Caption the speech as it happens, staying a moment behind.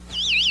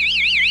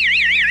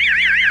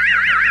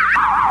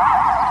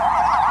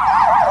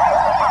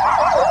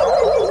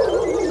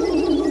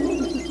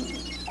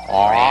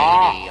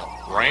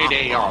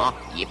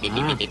Yeah,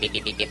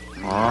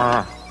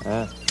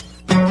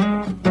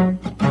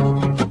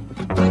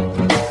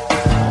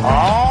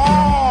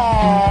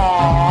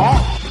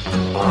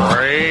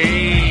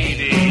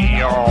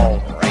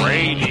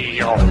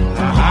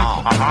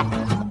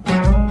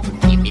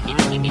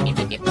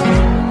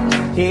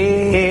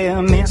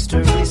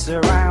 mystery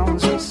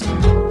surrounds us.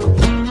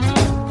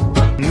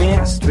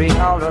 Mystery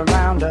all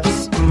around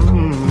us.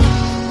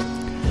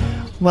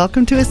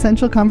 Welcome to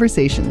Essential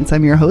Conversations.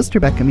 I'm your host,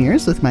 Rebecca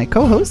Mears, with my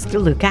co-host,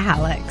 Luca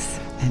Alex.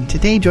 And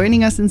today,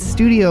 joining us in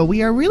studio,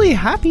 we are really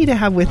happy to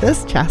have with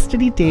us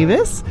Chastity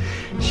Davis.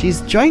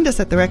 She's joined us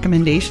at the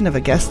recommendation of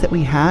a guest that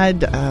we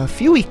had a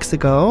few weeks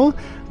ago,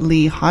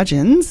 Lee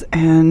Hodgins,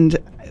 and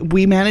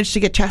we managed to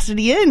get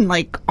Chastity in,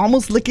 like,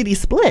 almost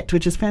lickety-split,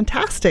 which is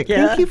fantastic.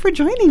 Yeah. Thank you for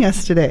joining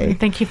us today.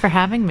 Thank you for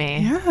having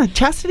me. Yeah,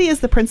 Chastity is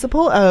the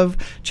principal of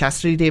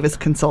Chastity Davis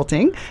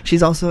Consulting.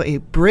 She's also a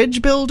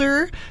bridge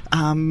builder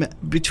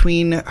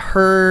between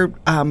her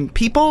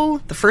people,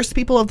 the first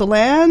people of the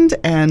land,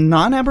 and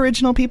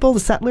non-Aboriginal people,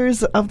 the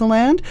settlers of the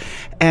land,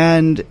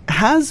 and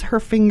has her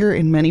finger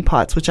in many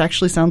pots, which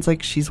actually sounds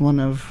like she's one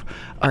of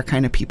our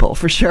kind of people,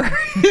 for sure.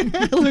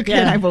 Luca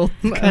and I both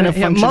kind of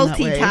function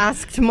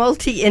multitasked,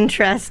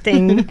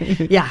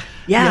 multi-interesting. Yeah.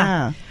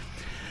 Well,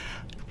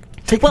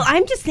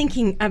 I'm just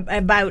thinking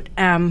about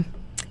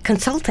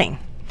consulting,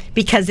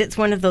 because it's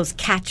one of those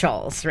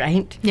catch-alls,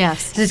 right?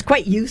 Yes. So it's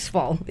quite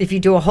useful. If you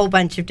do a whole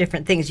bunch of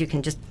different things, you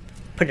can just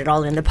put it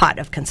all in the pot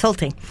of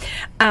consulting.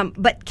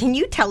 But can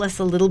you tell us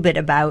a little bit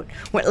about,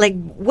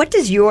 what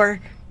does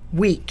your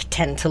week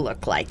tend to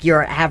look like,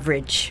 your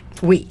average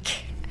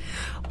week?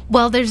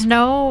 Well, there's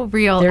no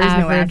real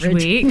average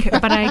week,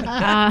 but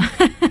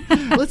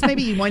well, it's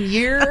maybe 1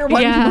 year,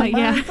 one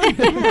month.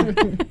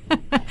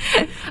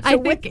 So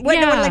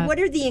what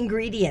are the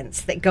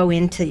ingredients that go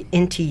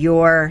into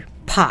your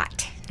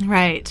pot?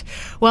 Right.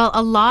 Well,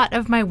 a lot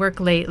of my work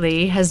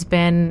lately has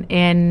been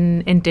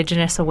in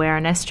Indigenous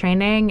awareness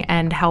training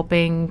and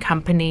helping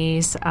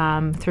companies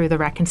through the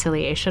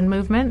reconciliation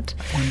movement.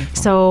 Wonderful.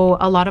 So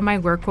a lot of my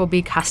work will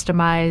be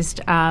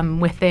customized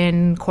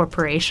within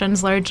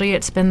corporations. Largely,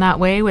 it's been that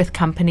way with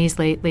companies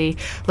lately,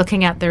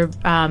 looking at their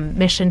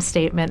mission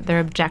statement, their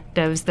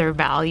objectives, their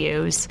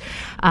values,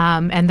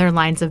 and their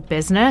lines of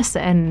business,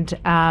 and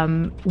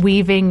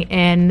weaving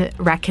in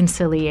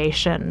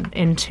reconciliation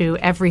into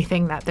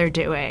everything that they're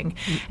doing.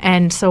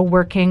 And so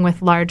working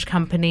with large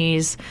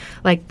companies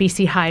like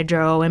BC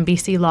Hydro and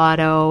BC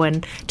Lotto,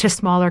 and to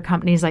smaller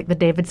companies like the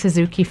David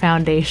Suzuki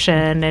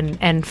Foundation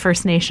and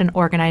First Nation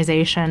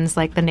organizations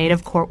like the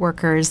Native Court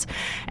Workers,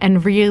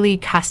 and really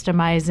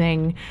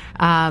customizing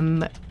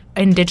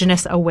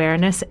Indigenous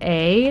awareness,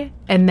 A,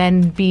 and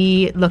then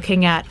B,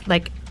 looking at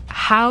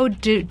how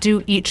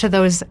do each of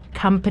those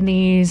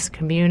companies,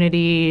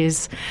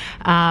 communities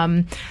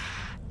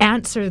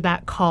answer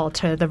that call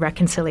to the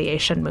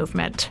reconciliation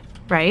movement,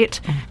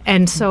 right?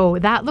 And so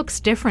that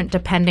looks different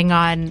depending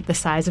on the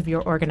size of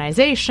your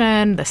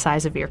organization, the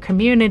size of your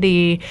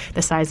community,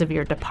 the size of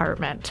your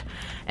department.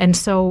 And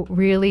so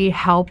really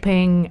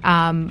helping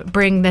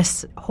bring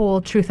this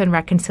whole truth and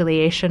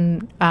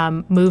reconciliation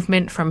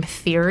movement from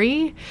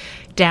theory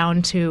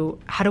down to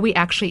how do we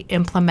actually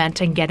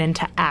implement and get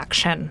into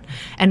action?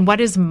 And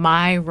what is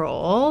my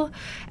role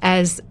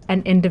as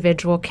an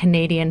individual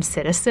Canadian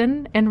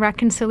citizen in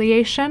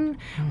reconciliation?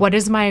 What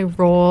is my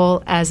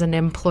role as an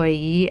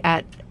employee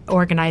at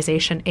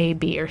organization A,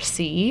 B, or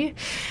C,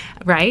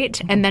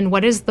 right? And then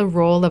what is the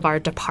role of our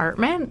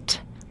department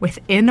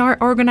within our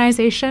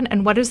organization,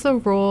 and what is the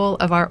role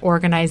of our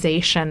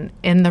organization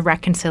in the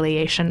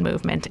reconciliation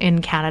movement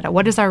in Canada?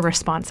 What is our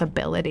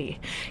responsibility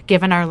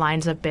given our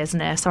lines of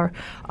business, or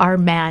our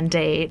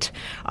mandate,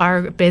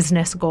 our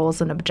business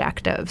goals and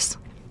objectives?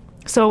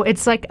 So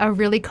it's like a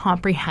really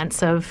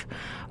comprehensive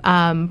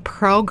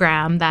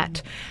program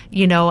that,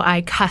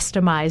 I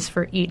customize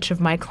for each of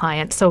my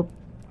clients. So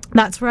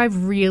that's where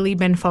I've really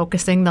been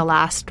focusing the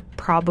last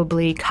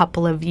probably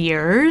couple of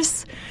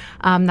years.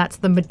 That's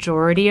the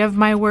majority of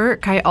my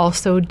work. I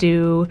also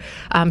do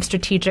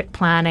strategic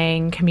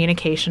planning,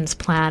 communications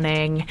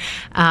planning.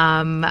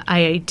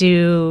 I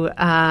do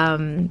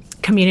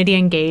community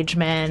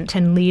engagement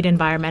and lead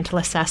environmental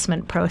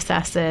assessment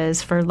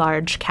processes for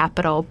large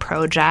capital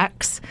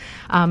projects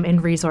in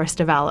resource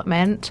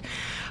development.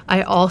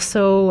 I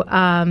also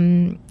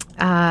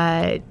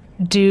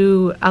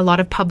do a lot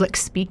of public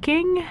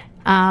speaking.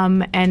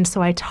 And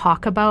so I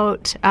talk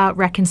about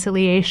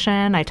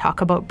reconciliation, I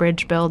talk about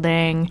bridge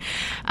building,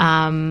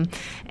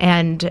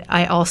 and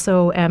I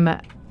also am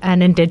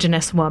an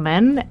Indigenous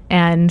woman,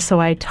 and so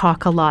I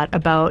talk a lot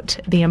about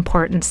the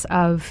importance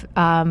of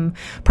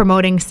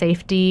promoting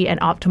safety and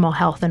optimal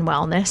health and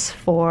wellness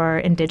for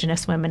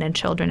Indigenous women and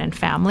children and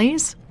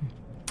families.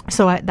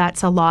 So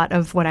that's a lot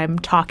of what I'm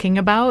talking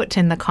about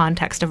in the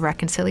context of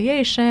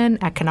reconciliation,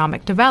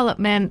 economic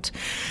development,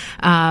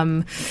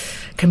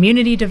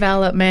 community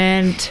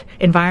development,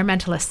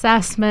 environmental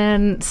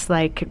assessments,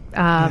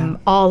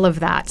 all of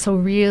that. So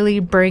really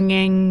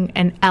bringing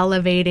and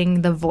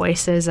elevating the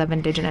voices of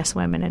Indigenous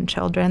women and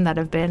children that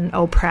have been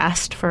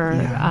oppressed for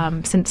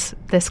since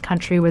this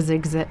country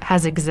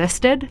has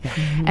existed,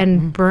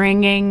 and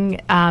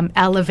bringing,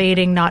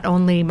 elevating not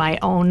only my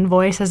own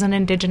voice as an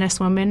Indigenous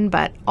woman,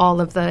 but all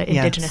of the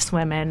Indigenous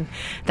women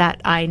that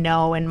I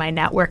know in my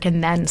network,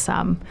 and then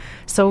some.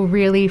 So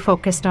really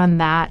focused on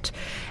that.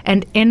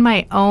 And in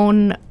my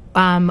own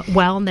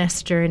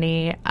wellness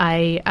journey,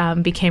 I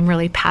became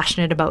really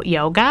passionate about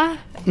yoga.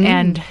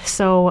 And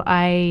so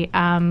I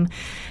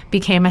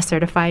became a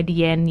certified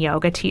yin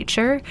yoga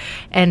teacher.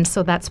 And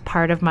so that's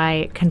part of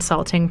my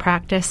consulting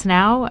practice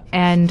now.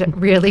 And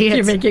really,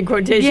 you're making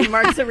quotation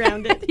marks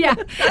around it. Yeah,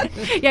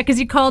 because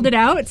you called it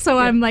out. So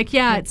I'm like,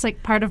 it's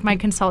like part of my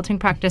consulting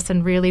practice,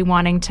 and really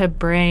wanting to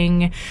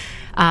bring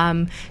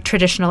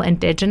traditional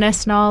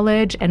Indigenous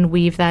knowledge and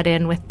weave that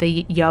in with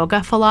the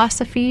yoga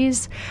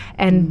philosophies,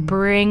 and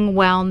bring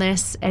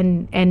wellness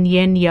and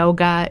yin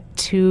yoga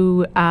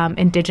to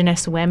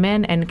Indigenous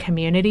women and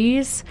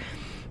communities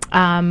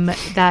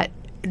that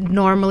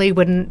normally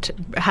wouldn't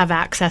have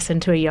access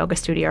into a yoga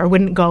studio or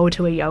wouldn't go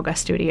to a yoga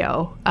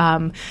studio,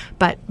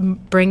 but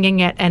bringing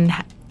it,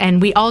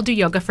 and we all do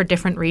yoga for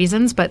different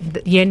reasons,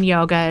 but yin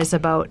yoga is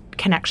about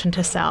connection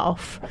to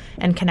self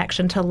and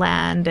connection to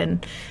land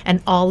and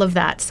all of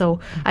that.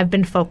 So I've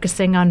been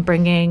focusing on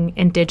bringing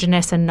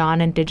Indigenous and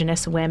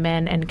non-Indigenous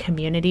women and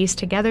communities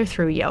together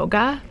through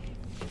yoga.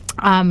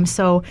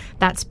 So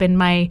that's been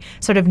my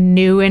sort of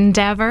new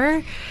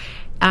endeavor.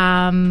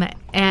 But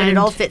it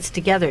all fits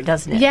together,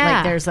 doesn't it?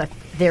 Yeah. Like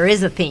there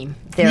is a theme.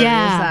 There is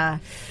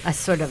a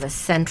sort of a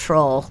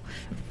central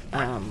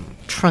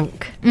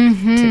trunk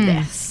to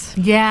this.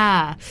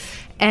 Yeah.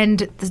 And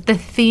the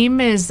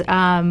theme is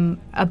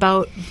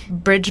about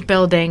bridge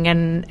building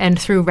and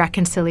through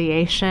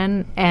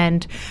reconciliation,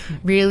 and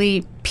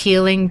really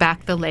peeling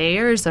back the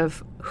layers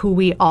of who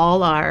we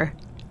all are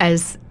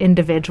as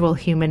individual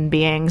human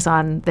beings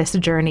on this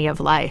journey of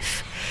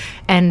life,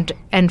 and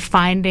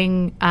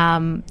finding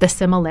the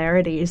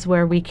similarities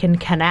where we can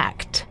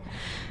connect,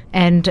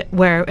 and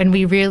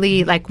we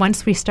really, like,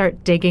 once we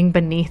start digging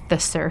beneath the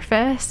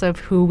surface of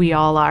who we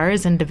all are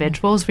as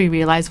individuals, we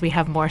realize we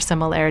have more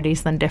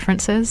similarities than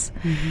differences.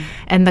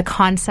 And the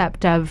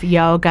concept of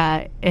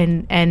yoga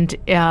and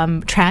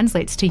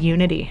translates to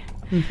unity,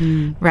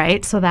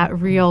 right? So that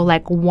real,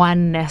 like,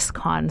 oneness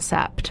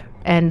concept.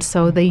 And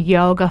so the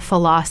yoga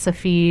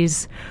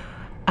philosophies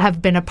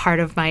have been a part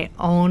of my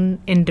own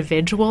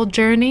individual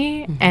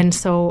journey. And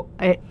so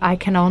I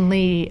can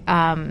only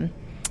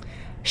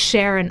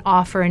share and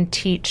offer and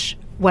teach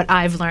what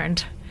I've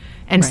learned.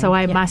 And so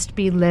I must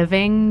be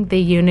living the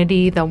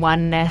unity, the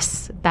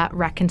oneness, that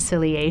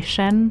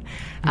reconciliation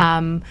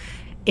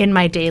in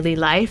my daily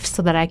life,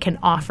 so that I can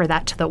offer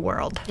that to the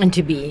world. And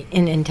to be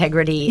in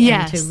integrity,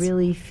 and to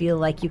really feel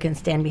like you can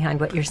stand behind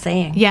what you're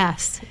saying.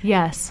 Yes.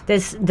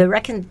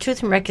 The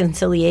truth and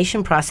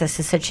reconciliation process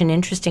is such an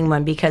interesting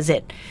one, because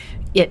it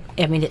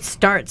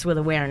starts with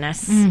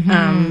awareness,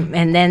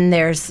 and then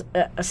there's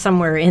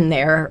somewhere in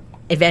there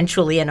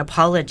eventually an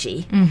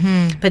apology.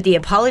 But the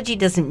apology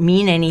doesn't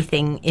mean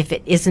anything if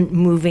it isn't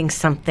moving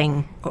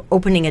something, or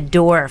opening a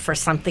door for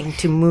something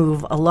to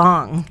move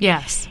along.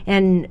 Yes.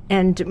 And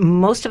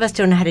most of us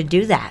don't know how to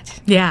do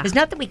that. Yeah. It's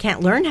not that we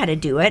can't learn how to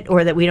do it,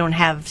 or that we don't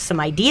have some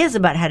ideas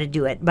about how to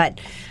do it, but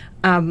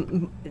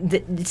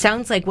it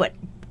sounds like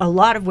a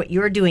lot of what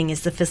you're doing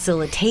is the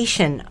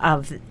facilitation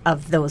of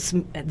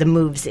the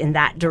moves in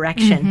that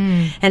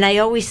direction. And I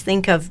always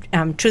think of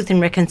Truth and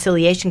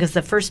Reconciliation, because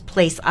the first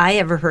place I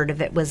ever heard of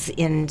it was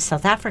in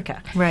South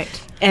Africa. Right.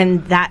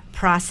 And that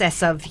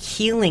process of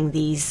healing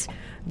these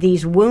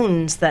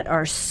wounds that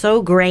are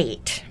so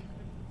great,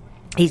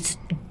 these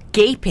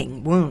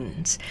gaping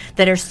wounds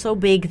that are so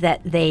big that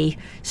they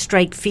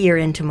strike fear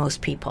into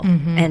most people,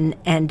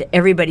 and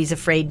everybody's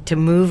afraid to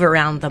move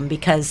around them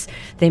because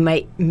they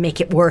might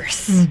make it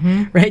worse,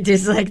 right?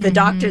 It's like the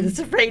doctor that's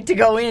afraid to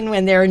go in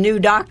when they're a new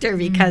doctor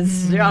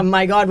because, oh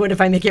my God, what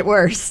if I make it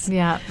worse?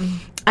 Yeah.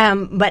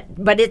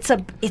 But it's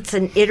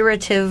an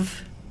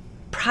iterative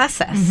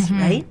process,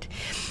 right?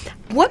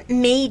 What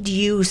made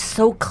you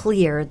so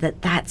clear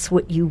that that's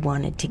what you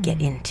wanted to get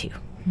into?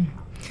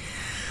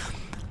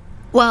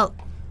 Well,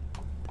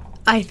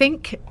 I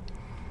think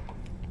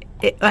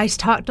I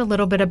talked a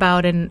little bit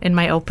about in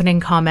my opening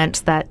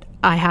comments that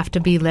I have to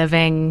be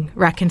living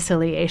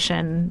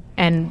reconciliation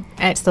and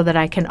so that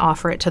I can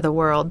offer it to the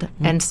world.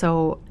 And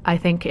so I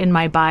think in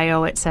my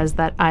bio it says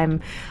that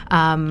I'm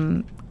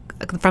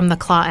from the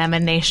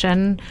Cla'Emma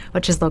Nation,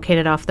 which is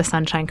located off the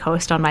Sunshine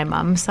Coast on my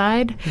mom's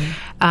side.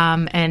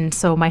 And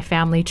so my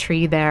family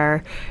tree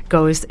there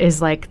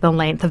is like the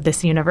length of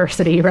this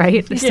university,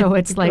 right? So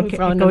it's like it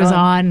goes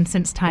on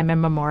since time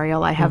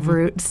immemorial. I have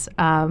roots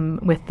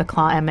with the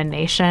Cla'Emma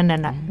Nation,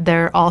 and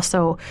they're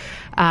also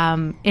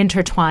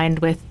intertwined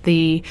with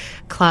the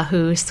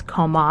Clahus,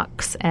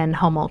 Comox, and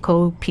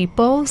Homolko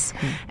peoples.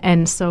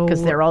 And so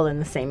Because they're all in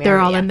the same area. they're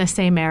all in the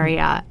same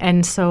area.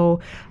 And so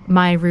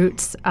my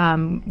roots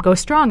go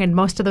strong, and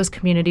most of those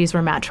communities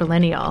were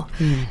matrilineal.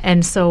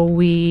 And so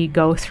we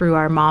go through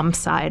our mom's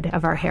side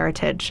of our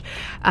heritage.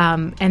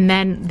 And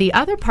then the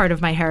other part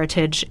of my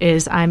heritage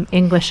is I'm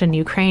English and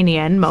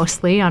Ukrainian,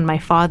 mostly on my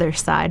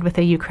father's side, with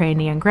a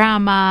Ukrainian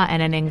grandma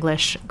and an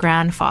English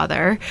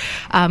grandfather.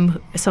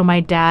 So my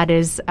dad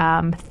is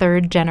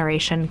third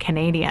generation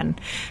Canadian.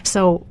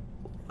 So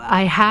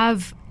I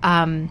have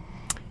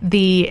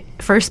the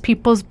First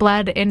Peoples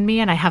blood in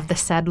me, and I have the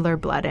settler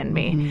blood in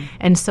me.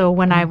 And so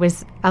when I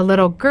was a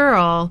little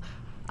girl,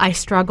 I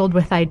struggled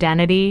with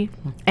identity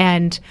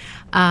and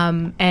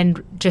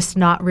just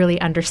not really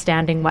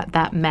understanding what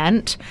that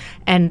meant,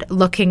 and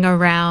looking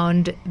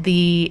around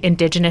the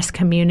Indigenous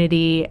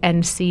community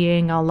and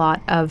seeing a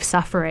lot of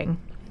suffering,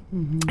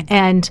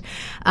 and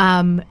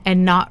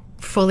not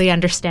fully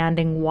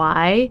understanding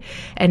why,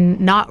 and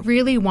not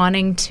really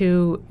wanting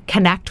to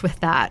connect with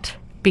that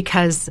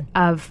because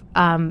of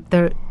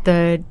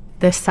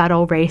the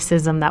subtle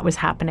racism that was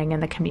happening in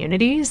the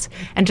communities,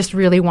 and just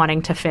really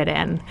wanting to fit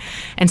in.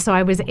 And so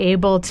I was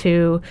able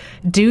to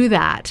do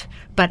that,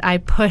 but I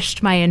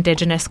pushed my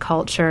Indigenous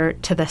culture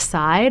to the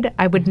side.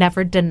 I would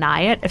never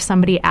deny it. If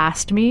somebody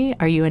asked me,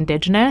 "Are you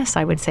Indigenous?"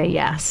 I would say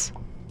yes.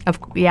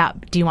 Yeah,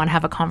 do you want to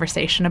have a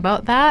conversation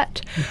about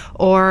that?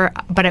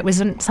 But it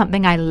wasn't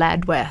something I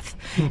led with.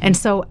 And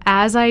so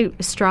as I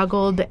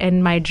struggled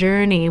in my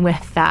journey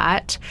with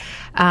that,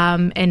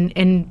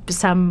 in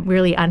some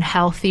really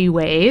unhealthy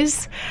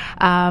ways,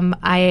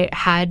 I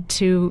had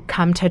to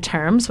come to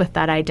terms with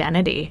that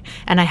identity.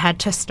 And I had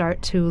to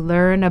start to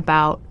learn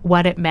about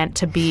what it meant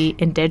to be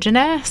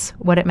Indigenous,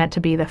 what it meant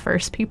to be the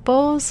First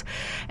Peoples,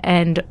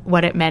 and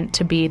what it meant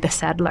to be the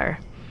settler.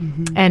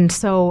 And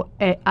so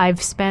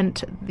I've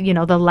spent,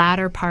 the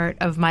latter part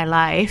of my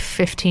life,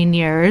 15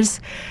 years,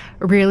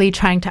 really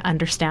trying to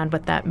understand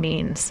what that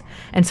means.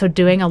 And so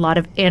doing a lot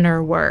of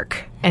inner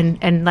work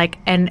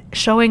and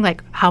showing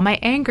how my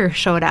anger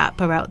showed up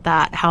about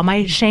that, how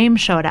my shame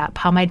showed up,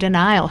 how my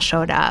denial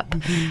showed up,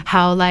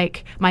 how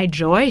my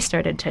joy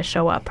started to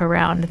show up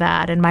around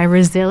that, and my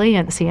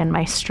resiliency and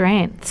my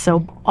strength.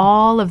 So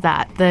all of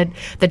that,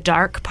 the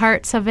dark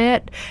parts of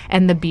it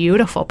and the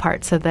beautiful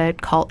parts of the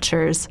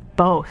cultures,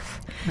 both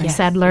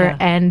settler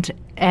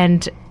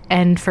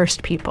and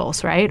First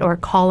Peoples, right? Or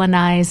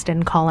colonized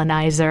and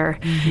colonizer.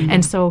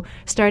 And so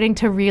starting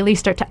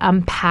to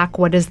unpack,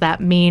 what does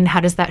that mean? How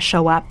does that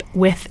show up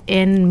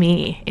within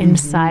me,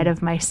 inside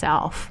of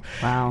myself?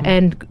 Wow.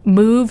 And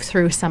move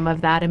through some of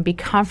that and be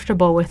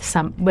comfortable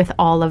with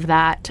all of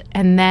that.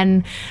 And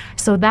then,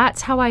 so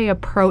that's how I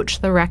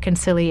approach the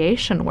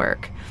reconciliation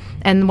work.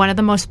 And one of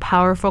the most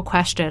powerful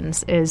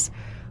questions is,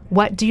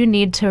 what do you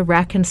need to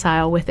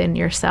reconcile within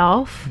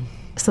yourself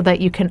so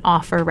that you can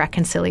offer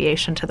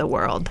reconciliation to the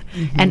world?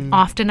 And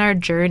often our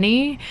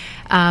journey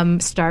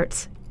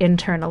starts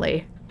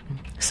internally,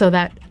 so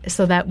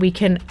that we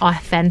can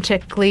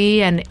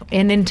authentically and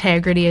in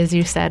integrity, as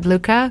you said,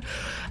 Luca,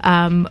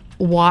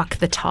 walk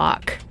the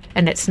talk.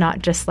 And it's not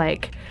just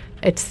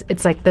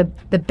it's like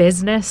the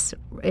business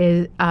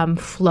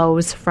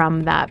flows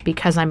from that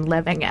because I'm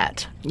living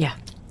it. Yeah.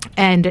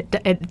 And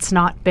it's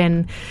not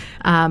been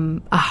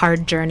a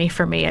hard journey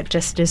for me. It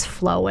just is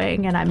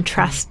flowing, and I'm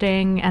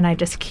trusting, and I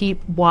just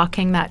keep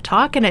walking that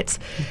talk. And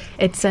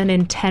it's an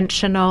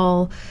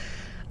intentional.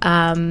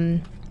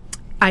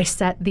 I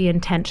set the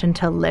intention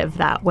to live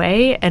that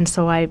way, and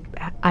so I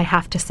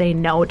have to say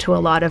no to a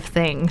lot of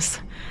things,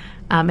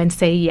 and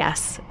say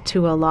yes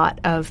to a lot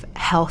of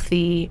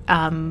healthy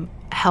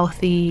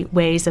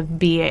ways of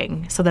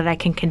being, so that I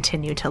can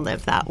continue to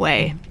live that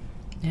way.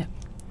 Yeah.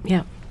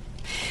 Yeah.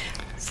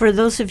 For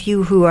those of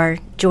you who are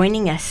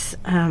joining us,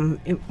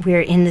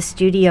 we're in the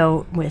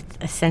studio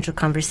with Essential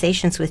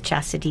Conversations with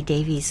Chastity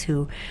Davies,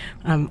 who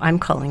I'm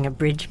calling a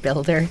bridge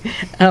builder,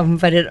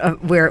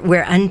 but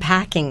we're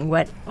unpacking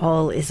what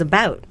all is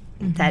about.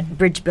 That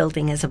bridge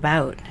building is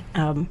about.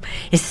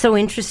 It's so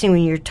interesting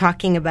when you're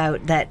talking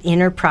about that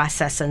inner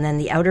process and then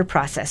the outer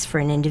process for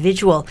an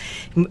individual.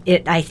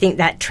 I think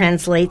that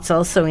translates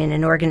also in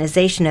an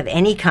organization of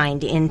any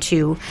kind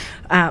into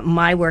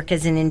my work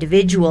as an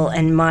individual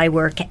and my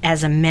work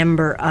as a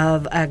member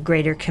of a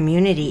greater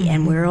community.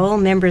 And we're all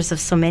members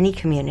of so many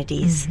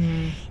communities,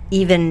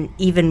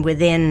 even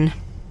within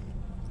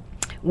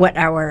what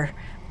our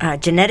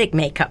genetic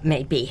makeup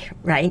may be,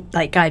 right?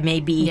 Like I may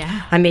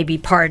be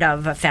part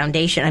of a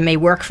foundation. I may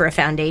work for a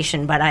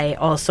foundation, but I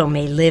also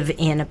may live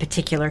in a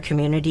particular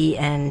community.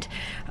 And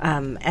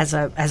as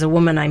a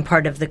woman, I'm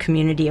part of the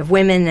community of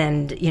women.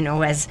 And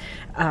as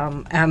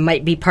I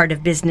might be part of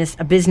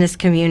a business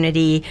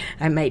community.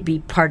 I might be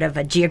part of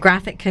a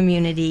geographic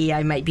community.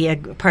 I might be a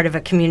part of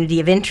a community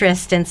of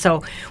interest. And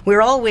so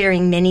we're all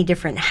wearing many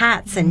different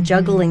hats and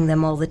juggling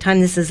them all the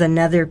time. This is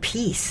another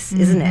piece,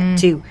 isn't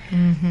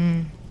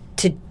it?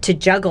 To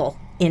juggle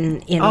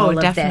in all of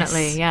this. Oh,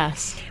 definitely,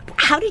 yes.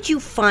 How did you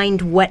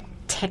find what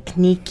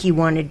technique you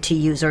wanted to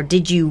use, or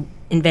did you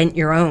invent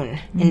your own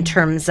in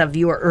terms of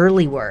your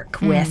early work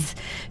with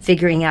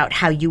figuring out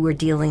how you were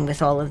dealing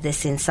with all of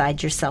this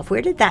inside yourself?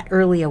 Where did that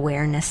early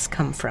awareness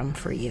come from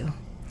for you?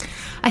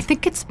 I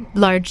think it's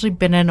largely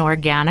been an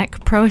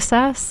organic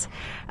process.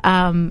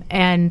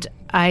 And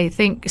I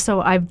think,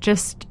 so I've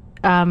just...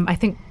 I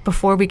think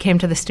before we came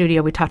to the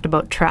studio, we talked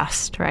about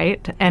trust,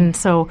 right? And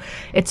so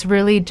it's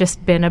really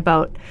just been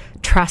about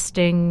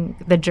trusting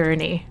the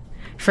journey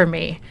for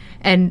me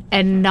and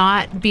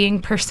not being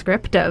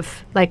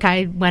prescriptive. Like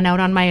I went out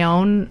on my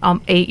own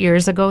 8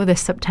 years ago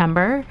this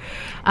September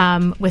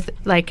with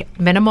like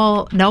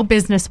no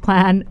business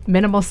plan,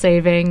 minimal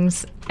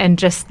savings, and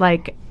just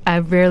like a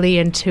really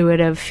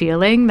intuitive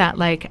feeling that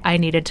like I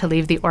needed to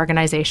leave the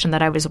organization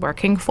that I was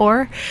working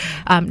for.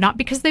 Not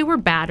because they were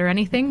bad or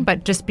anything,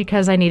 but just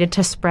because I needed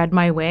to spread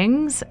my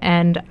wings,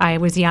 and I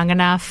was young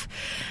enough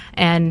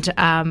and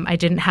I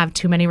didn't have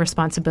too many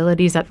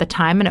responsibilities at the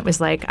time, and it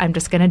was like, I'm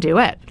just going to do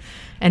it.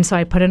 And so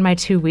I put in my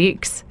 2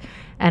 weeks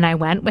and I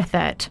went with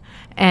it.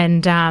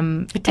 And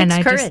it takes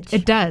courage.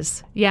 It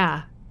does,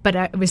 yeah. But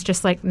it was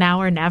just like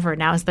now or never.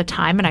 Now is the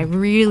time. And I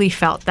really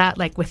felt that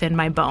like within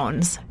my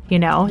bones,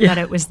 that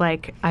it was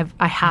like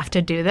I have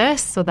to do this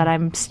so that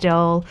I'm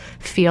still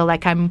feel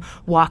like I'm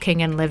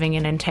walking and living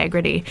in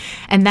integrity.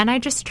 And then I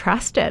just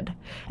trusted.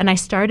 And I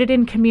started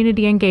in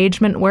community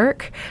engagement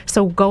work.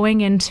 So going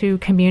into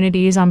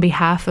communities on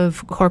behalf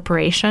of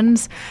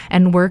corporations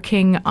and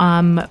working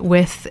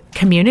with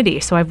community.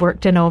 So I've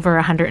worked in over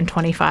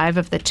 125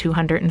 of the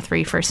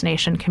 203 First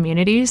Nation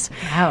communities.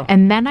 Wow.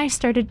 And then I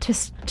started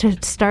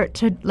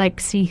to like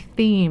see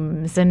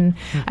themes, and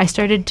I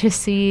started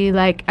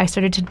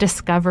to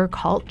discover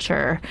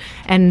culture.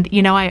 And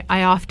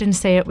I often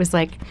say it was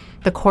like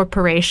the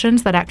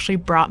corporations that actually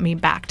brought me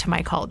back to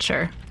my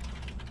culture,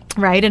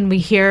 right? And we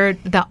hear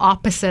the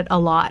opposite a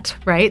lot,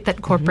 right?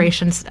 That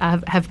corporations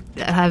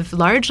have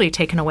largely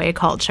taken away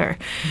culture.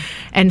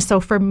 And so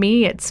for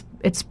me, it's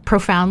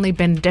profoundly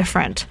been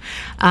different.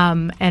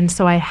 And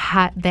so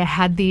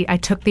I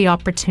took the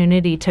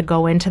opportunity to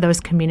go into those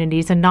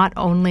communities and not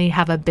only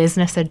have a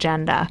business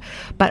agenda,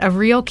 but a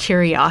real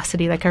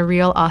curiosity, like a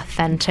real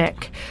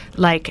authentic,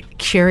 like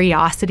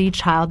curiosity,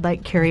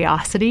 childlike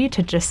curiosity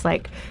to just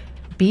like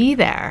be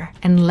there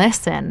and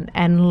listen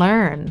and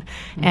learn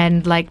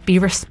and like be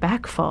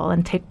respectful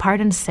and take part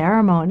in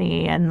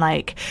ceremony and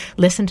like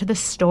listen to the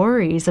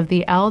stories of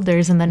the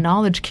elders and the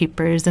knowledge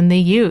keepers and the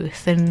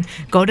youth and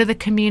go to the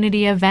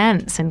community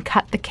events and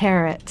cut the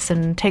carrots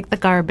and take the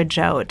garbage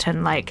out.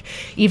 And like,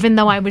 even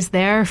though I was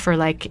there for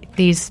like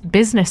these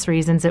business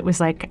reasons, it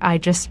was like I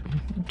just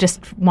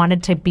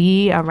wanted to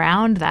be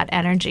around that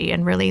energy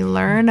and really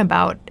learn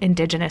about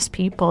Indigenous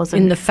peoples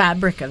in the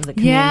fabric of the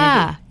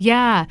community.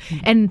 Yeah.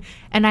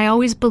 And I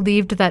always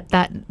believed that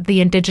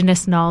the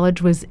Indigenous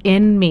knowledge was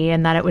in me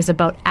and that it was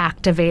about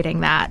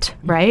activating that,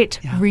 right?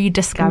 Yeah.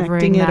 Rediscovering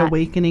connecting that. It,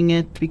 awakening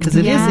it, because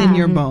it is in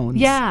your bones.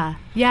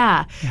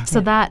 Yeah. So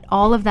that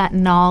all of that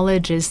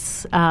knowledge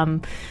is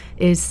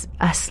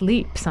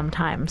asleep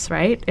sometimes,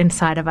 right?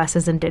 Inside of us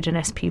as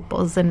Indigenous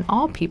peoples and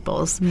all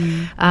peoples.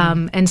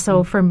 And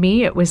so for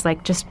me, it was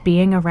like just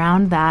being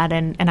around that,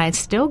 and I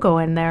still go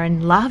in there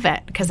and love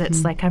it because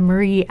it's like I'm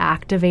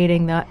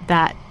reactivating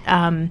that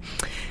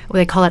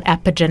they call it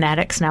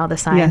epigenetics now, the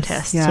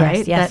scientists,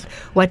 right? Yes. That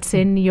what's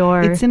in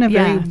your... It's in a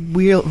very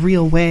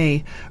real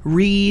way,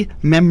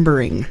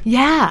 remembering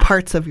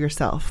parts of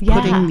yourself,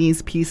 putting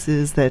these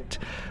pieces that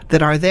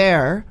are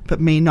there but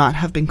may not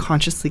have been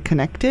consciously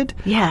connected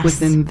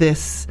within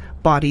this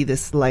body,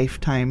 this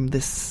lifetime,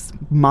 this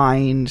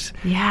mind,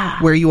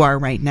 where you are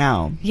right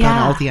now.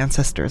 That all the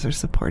ancestors are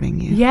supporting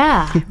you.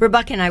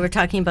 Rebecca and I were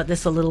talking about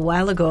this a little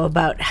while ago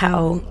about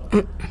how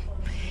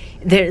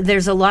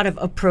there's a lot of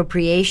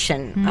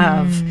appropriation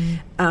of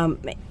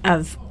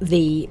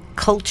the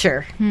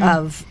culture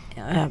of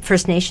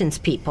First Nations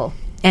people.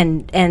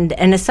 And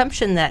an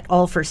assumption that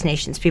all First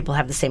Nations people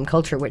have the same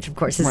culture, which of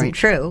course isn't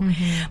true.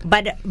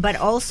 But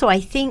also I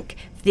think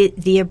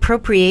the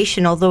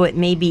appropriation, although it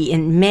may be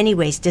in many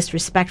ways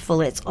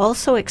disrespectful, it's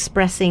also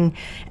expressing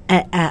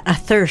a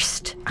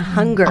thirst, a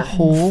hunger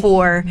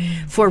for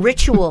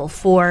ritual,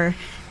 for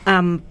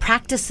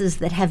practices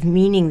that have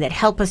meaning, that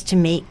help us to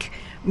make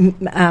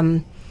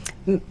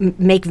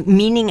make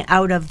meaning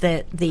out of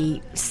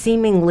the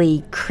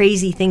seemingly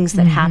crazy things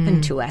that happen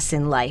to us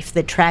in life,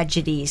 the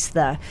tragedies,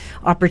 the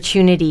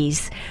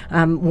opportunities,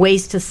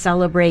 ways to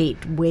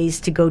celebrate, ways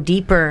to go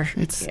deeper.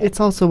 It's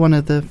also one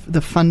of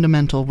the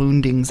fundamental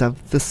woundings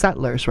of the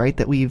settlers, right?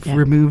 That we've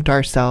removed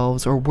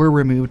ourselves, or were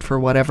removed for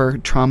whatever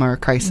trauma or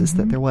crisis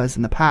that there was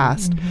in the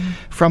past,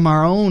 from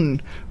our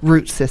own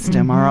root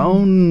system, our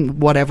own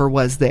whatever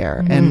was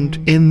there. And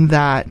in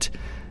that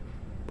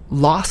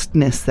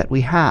lostness that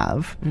we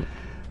have,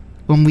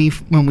 when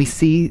we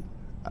see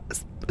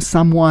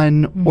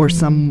someone or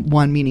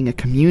someone, meaning a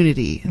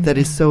community, that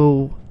is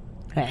so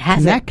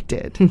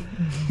connected,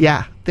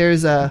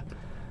 there's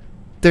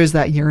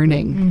that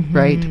yearning,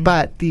 right?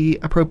 But the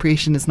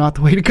appropriation is not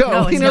the way to go.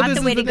 No, it's not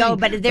the way to go.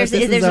 But there's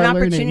an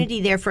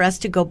opportunity there for us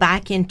to go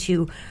back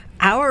into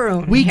our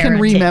own we heritage. can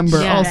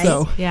remember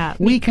also. Right? Yeah.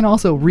 We can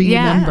also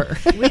remember.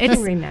 We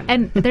can remember.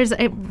 And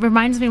it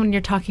reminds me, when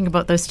you're talking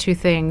about those two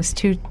things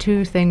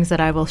that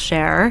I will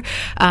share.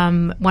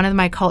 One of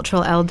my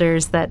cultural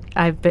elders that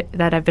I've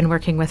been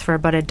working with for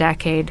about a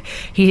decade,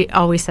 he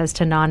always says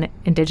to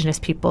non-Indigenous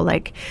people,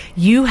 like,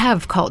 you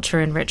have culture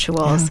and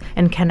rituals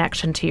and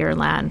connection to your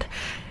land.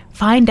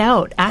 Find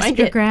out. Ask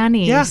your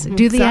grannies.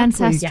 Do the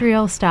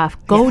ancestral stuff.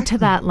 Go to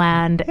that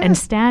land and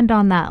stand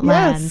on that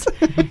land,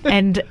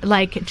 and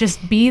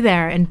just be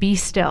there and be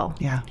still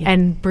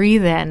and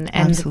breathe in,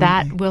 and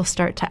that will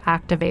start to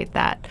activate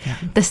that.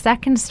 The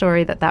second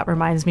story that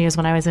reminds me is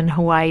when I was in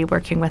Hawaii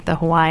working with the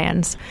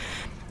Hawaiians,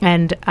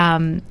 and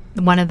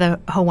one of the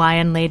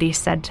Hawaiian ladies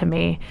said to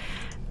me,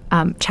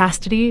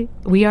 Chastity,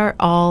 we are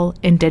all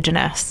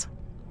Indigenous.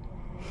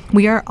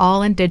 We are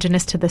all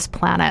Indigenous to this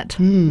planet.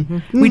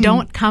 We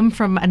don't come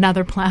from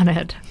another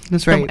planet.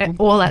 That's right.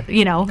 Well,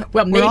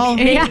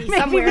 maybe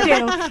somewhere we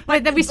do.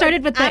 But then we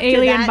started with the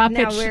alien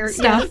Muppet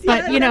stuff.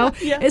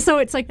 So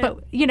it's like, but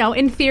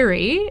in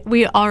theory,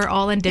 we are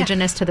all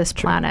Indigenous to this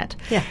planet.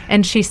 Yeah.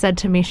 And she said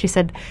to me,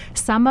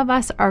 some of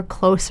us are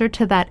closer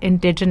to that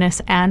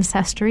Indigenous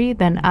ancestry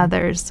than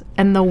others.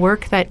 And the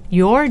work that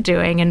you're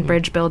doing in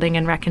bridge building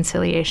and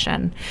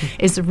reconciliation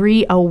is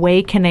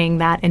reawakening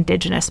that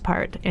Indigenous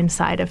part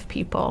inside of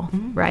people,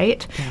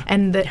 right? Yeah.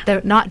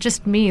 And not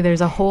just me,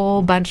 there's a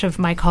whole bunch of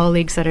my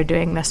colleagues that are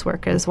doing this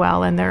work as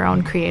well in their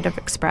own creative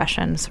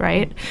expressions,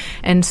 right?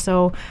 And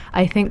so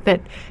I think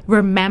that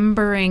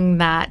remembering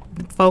that,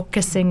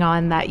 focusing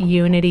on that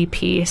unity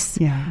piece,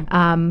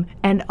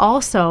 and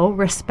also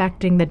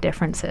respecting the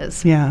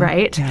differences,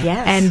 right? Yeah.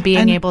 Yes. And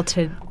being able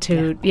to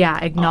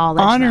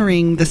acknowledge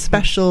honoring the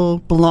special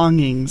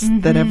belongings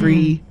that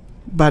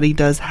everybody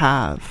does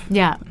have.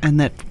 Yeah. And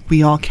that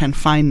we all can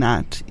find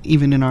that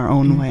even in our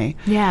own way.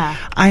 Yeah.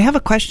 I have a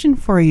question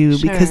for you,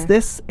 Sure. because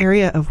this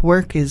area of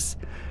work is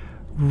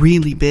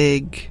really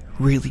big,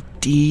 really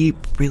deep,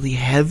 really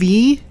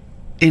heavy,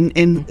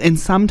 and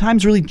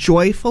sometimes really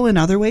joyful, in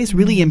other ways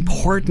really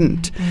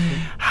important.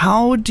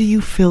 How do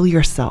you feel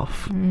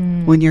yourself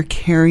when you're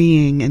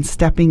carrying and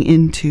stepping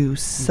into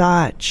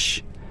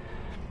such,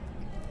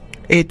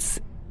 it's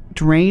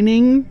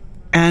draining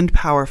and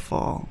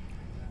powerful,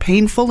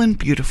 painful and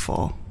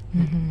beautiful,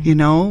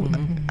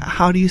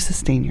 how do you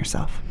sustain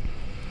yourself?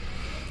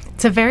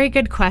 It's a very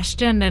good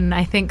question, and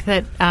I think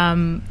that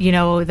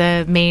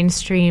the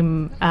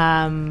mainstream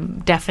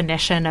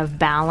definition of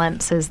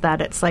balance is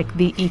that it's like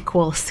the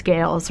equal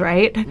scales,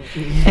 right?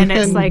 And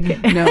it's like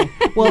no,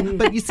 well,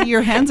 but you see,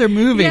 your hands are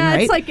moving,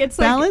 right? It's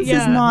balance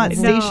is not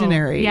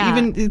stationary. No.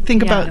 Even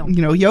think about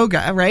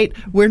yoga, right?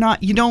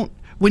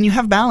 When you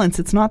have balance,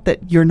 it's not that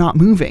you're not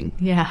moving.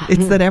 Yeah.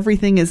 It's that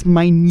everything is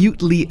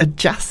minutely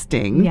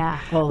adjusting. Yeah.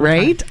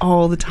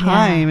 All the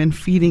time and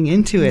feeding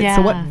into it. Yeah.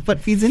 So what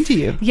feeds into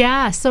you?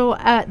 Yeah. So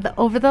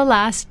over the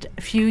last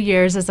few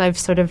years, as I've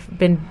sort of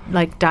been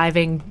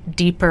diving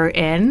deeper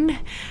in,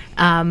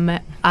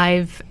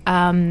 I've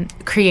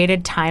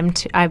created time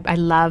to. I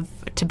love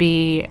to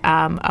be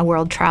a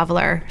world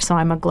traveler, so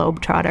I'm a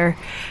globetrotter.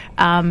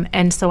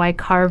 And so I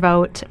carve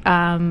out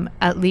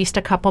at least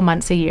a couple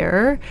months a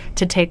year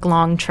to take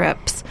long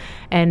trips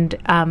and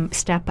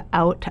step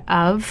out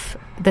of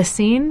the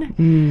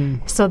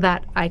scene so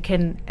that I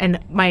can, and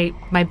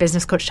my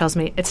business coach tells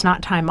me it's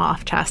not time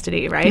off,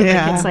 Chastity, right?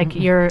 Yeah. It's like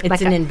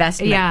it's an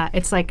investment. Yeah,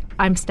 it's like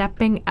I'm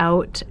stepping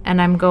out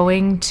and I'm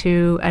going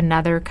to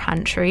another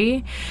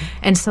country.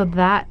 And so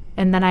that,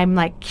 and then I'm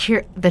like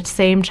the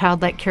same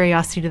childlike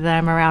curiosity that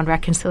I'm around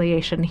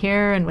reconciliation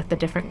here and with the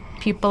different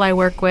people I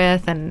work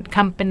with and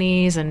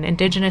companies and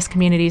Indigenous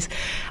communities,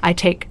 I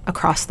take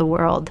across the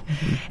world.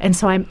 And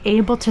so I'm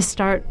able to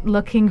start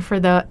looking for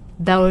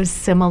those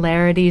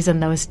similarities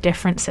and those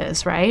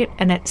differences, right?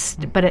 And it's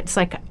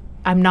like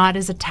I'm not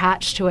as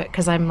attached to it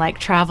because I'm like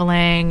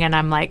traveling and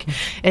I'm like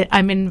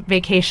I'm in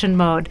vacation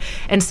mode.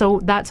 And so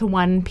that's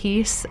one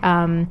piece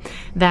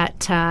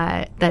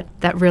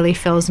that really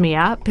fills me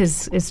up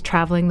is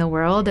traveling the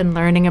world and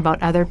learning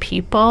about other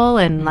people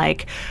and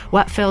like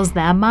what fills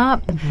them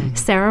up.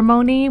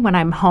 Ceremony when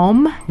I'm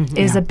home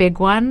is a big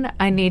one.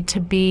 I need to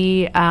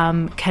be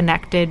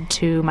connected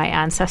to my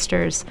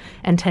ancestors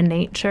and to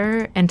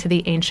nature and to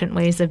the ancient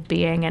ways of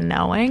being and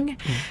knowing.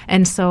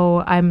 And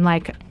so I'm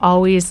like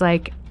always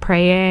like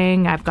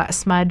praying. I've got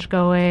smudge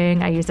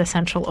going. I use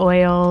essential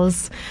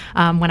oils.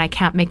 When I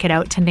can't make it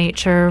out to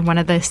nature, one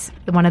of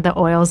the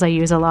oils I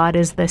use a lot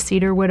is the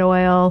cedarwood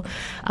oil.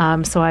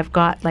 So I've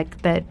got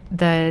like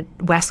the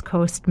West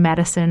Coast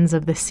medicines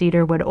of the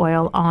cedarwood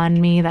oil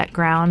on me that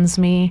grounds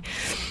me.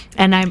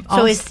 And I'm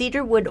So is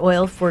cedarwood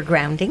oil for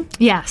grounding?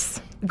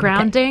 Yes.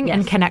 Grounding Yes.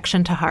 and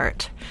connection to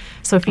heart.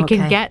 So if you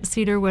can get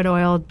cedarwood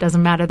oil,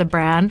 doesn't matter the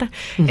brand,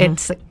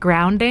 it's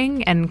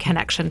grounding and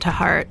connection to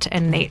heart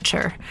and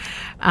nature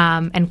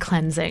and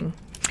cleansing.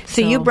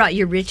 So you brought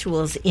your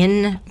rituals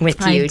in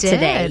with I you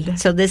today. did.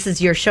 So this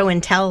is your show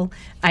and tell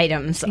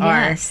items.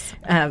 Yes.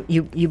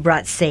 You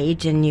brought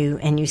sage and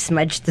you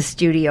smudged the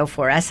studio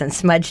for us and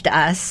smudged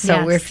us. So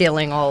Yes. we're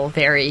feeling all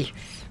very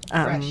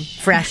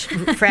fresh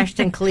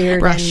and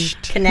cleared Brushed.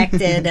 and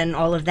connected and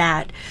all of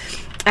that.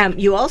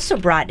 You also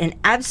brought an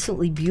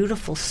absolutely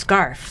beautiful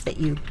scarf that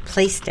you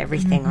placed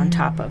everything on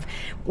top of.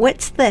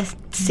 What's the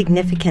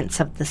significance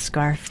of the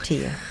scarf to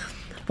you?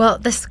 Well,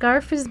 the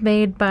scarf is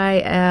made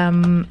by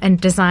and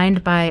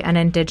designed by an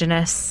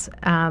Indigenous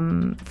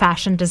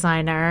fashion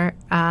designer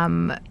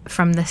from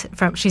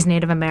she's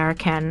Native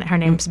American. Her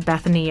name's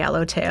Bethany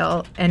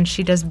Yellowtail, and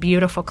she does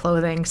beautiful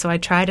clothing. So I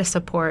try to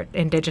support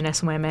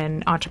Indigenous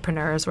women,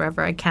 entrepreneurs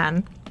wherever I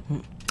can.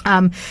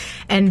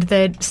 And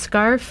the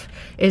scarf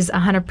is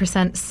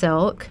 100%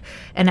 silk,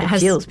 and it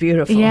feels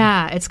beautiful.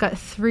 Yeah, it's got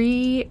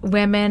 3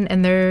 women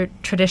in their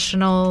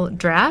traditional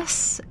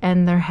dress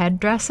and their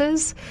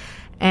headdresses,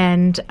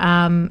 and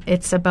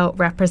it's about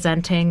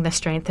representing the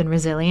strength and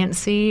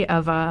resiliency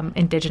of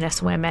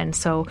Indigenous women.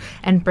 So,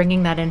 and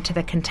bringing that into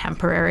the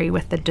contemporary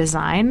with the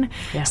design.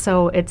 Yeah.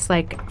 So it's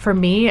like, for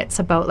me, it's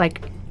about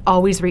like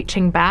always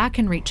reaching back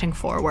and reaching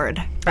forward,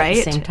 right?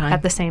 At the same time.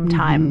 At the same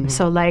time.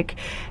 So like,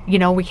 you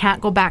know, we can't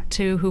go back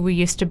to who we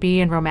used to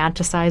be and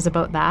romanticize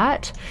about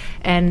that.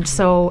 And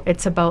so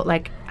it's about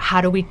like,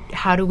 how do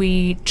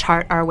we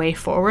chart our way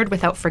forward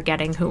without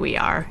forgetting who we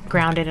are,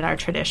 grounded in our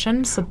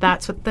traditions. So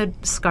that's what the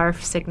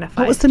scarf signifies.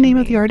 What was the name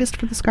of the artist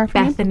for the scarf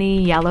again?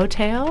 Bethany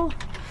Yellowtail.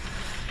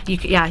 You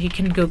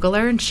can Google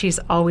her, and she's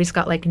always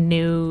got like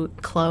new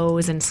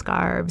clothes and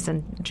scarves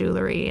and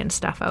jewelry and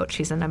stuff out.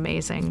 She's an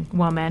amazing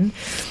woman.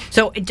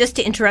 So just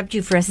to interrupt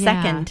you for a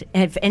second,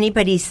 if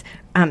anybody's,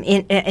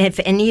 if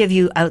any of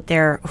you out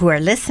there who are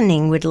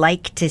listening would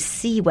like to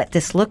see what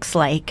this looks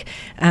like,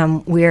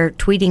 we're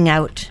tweeting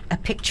out a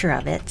picture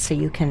of it so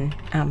you can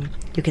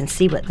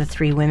see what the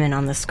 3 women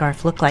on the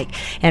scarf look like.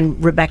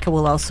 And Rebecca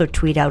will also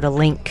tweet out a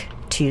link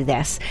to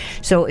this.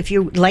 So if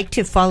you'd like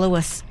to follow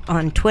us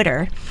on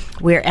Twitter,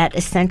 we're at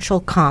Essential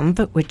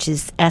Conv, which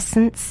is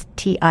Essence,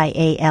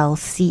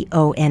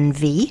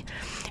 TIALCONV.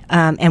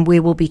 And we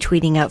will be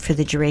tweeting out for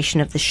the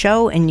duration of the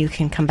show, and you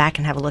can come back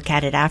and have a look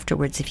at it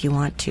afterwards if you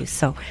want to.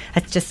 So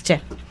that's just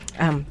to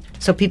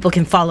so people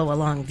can follow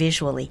along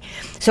visually.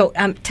 So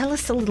tell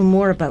us a little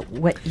more about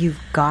what you've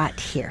got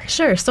here.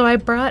 Sure. So I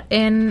brought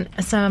in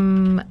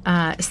some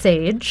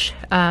sage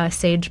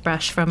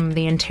brush from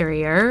the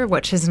interior,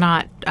 which is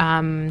not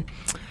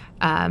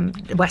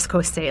West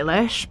Coast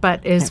Salish,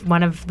 but is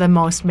one of the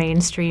most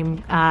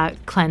mainstream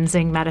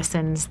cleansing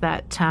medicines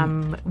that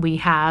we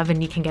have,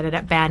 and you can get it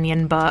at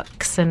Banyan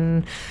Books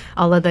and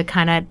all of the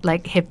kind of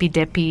like hippy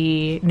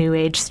dippy new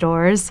age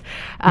stores,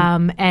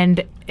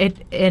 and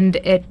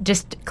it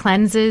just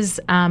cleanses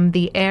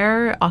the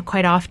air.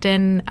 Quite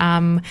often,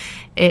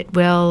 it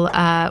will.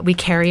 We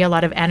carry a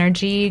lot of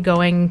energy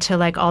going to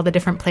like all the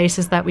different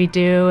places that we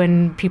do,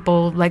 and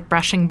people like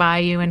brushing by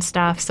you and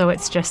stuff. So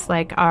it's just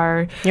like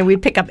our we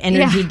pick up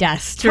energy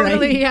dust,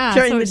 totally, right? yeah.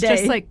 During So the it's day.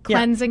 just like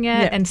cleansing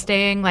it and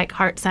staying like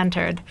heart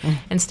centered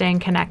and staying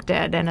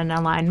connected and in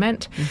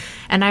alignment.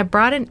 And I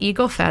brought an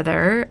eagle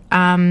feather.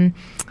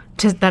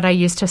 That I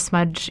use to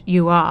smudge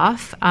you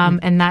off,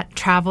 and that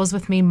travels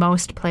with me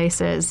most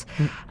places.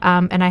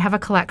 And I have a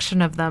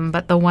collection of them,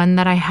 but the one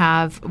that I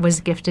have was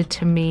gifted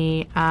to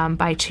me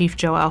by Chief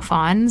Joe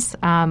Alphonse,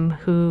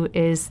 who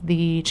is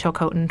the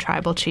Chilcotin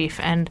tribal chief.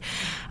 And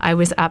I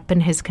was up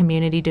in his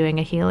community doing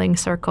a healing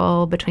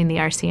circle between the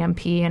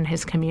RCMP and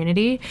his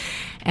community.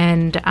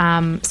 And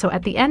so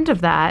at the end of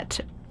that,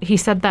 he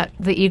said that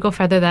the eagle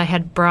feather that I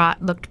had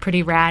brought looked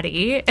pretty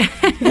ratty.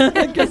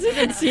 Because it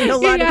had seen a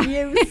lot of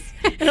use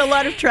and a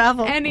lot of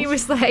travel. And he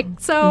was like,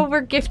 so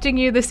we're gifting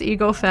you this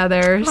eagle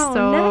feather. Oh,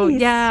 So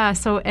nice. yeah,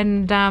 so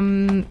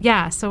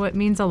so it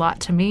means a lot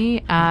to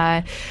me.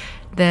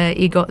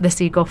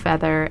 This eagle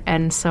feather,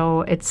 and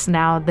so it's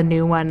now the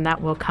new one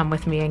that will come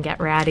with me and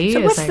get ratty. So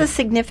as what's I- the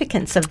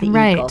significance of the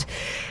Right. eagle?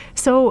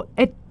 So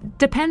it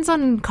depends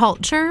on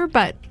culture,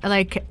 but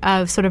like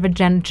sort of a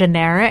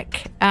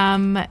generic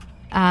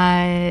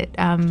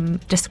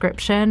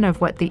description of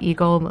what the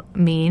eagle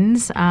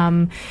means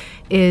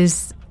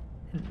is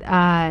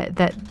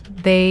that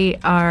they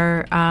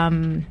are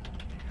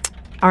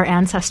our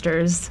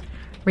ancestors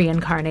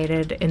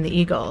reincarnated in the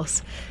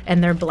eagles,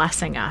 and they're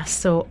blessing us.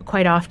 So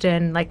quite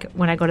often, like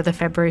when I go to the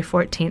February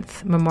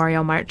 14th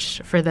Memorial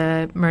March for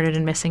the murdered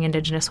and missing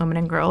Indigenous women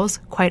and girls,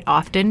 quite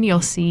often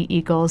you'll see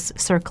eagles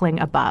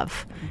circling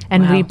above.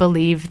 And we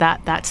believe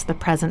that that's the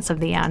presence of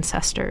the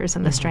ancestors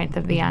and the strength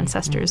of the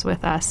ancestors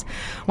with us.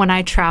 When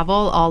I travel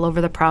all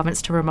over the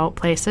province to remote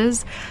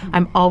places,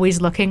 I'm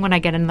always looking when I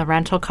get in the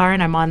rental car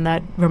and I'm on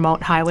the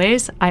remote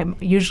highways, I'm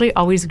usually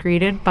always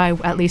greeted by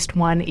at least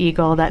one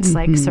eagle that's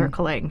like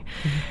circling.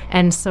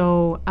 And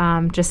so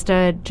just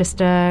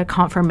a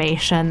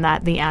confirmation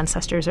that the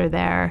ancestors are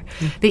there.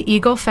 The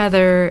eagle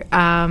feather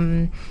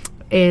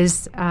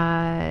is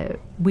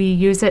we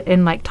use it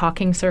in like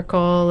talking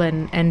circle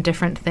and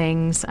different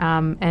things.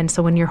 And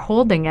so when you're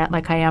holding it,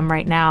 like I am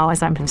right now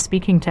as I'm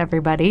speaking to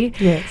everybody,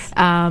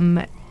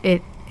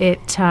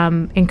 it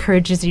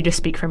encourages you to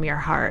speak from your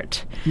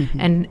heart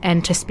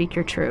and to speak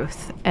your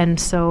truth. And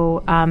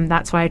so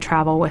that's why I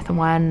travel with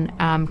one,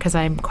 because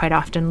I'm quite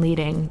often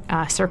leading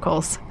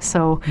circles.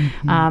 So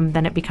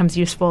then it becomes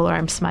useful, or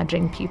I'm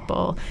smudging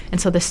people. And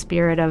so the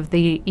spirit of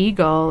the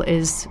eagle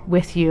is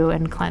with you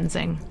and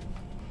cleansing.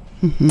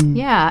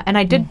 Yeah, and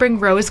I did bring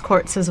rose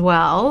quartz as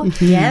well.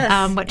 Yes,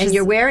 and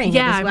you're wearing it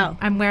as well.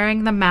 I'm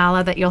wearing the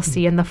mala that you'll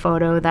see in the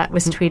photo that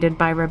was tweeted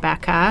by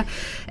Rebecca,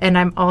 and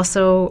I'm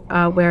also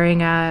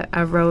wearing a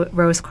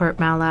rose quartz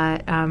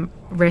mala,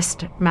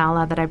 wrist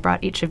mala that I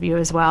brought each of you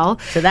as well.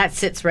 So that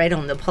sits right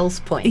on the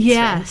pulse point.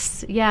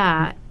 Yes,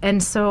 yeah.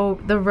 And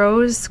so the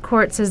rose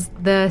quartz is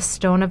the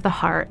stone of the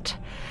heart.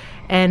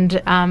 And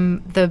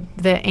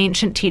the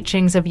ancient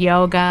teachings of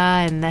yoga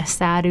and the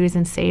sadhus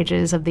and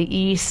sages of the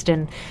East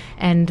and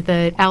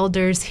the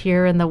elders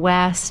here in the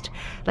West,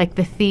 like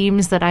the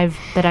themes that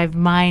I've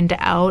mined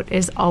out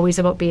is always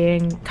about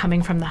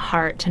coming from the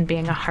heart and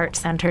being a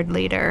heart-centered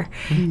leader.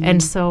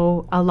 And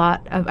so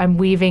I'm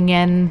weaving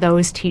in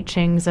those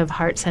teachings of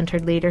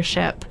heart-centered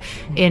leadership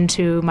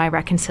into my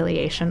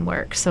reconciliation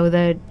work. So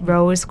the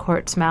rose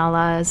quartz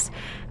malas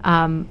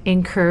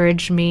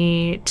encourage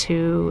me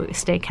to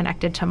stay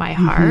connected to my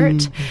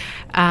heart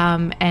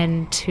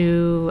and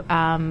to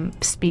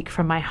speak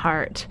from my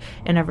heart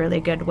in a really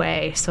good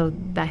way. So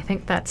I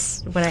think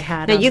that's what I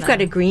had. Now you've got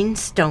a green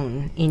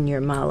stone in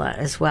your mala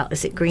as well.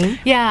 Is it green?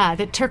 Yeah,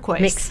 the turquoise.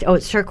 Mixed. Oh,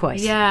 it's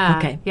turquoise. Yeah.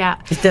 Okay. Yeah.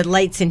 The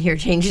lights in here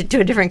change it to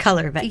a different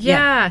color, but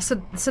yeah.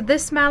 So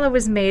this mala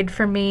was made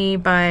for me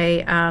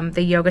by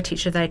the yoga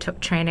teacher that I took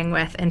training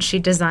with, and she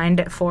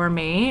designed it for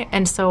me.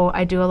 And so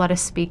I do a lot of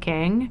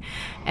speaking.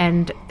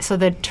 And so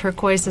the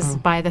turquoise is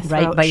by the throat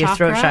chakra. Right by your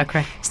throat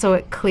chakra. So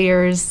it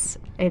clears,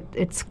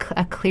 it's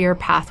a clear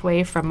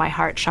pathway from my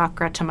heart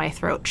chakra to my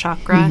throat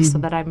chakra so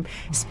that I'm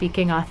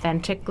speaking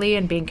authentically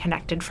and being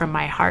connected from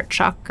my heart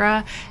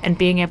chakra and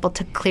being able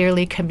to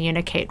clearly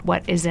communicate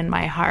what is in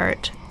my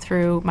heart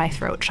through my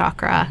throat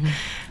chakra.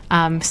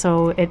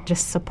 So it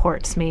just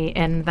supports me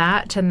in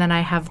that. And then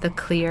I have the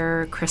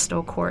clear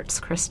crystal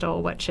quartz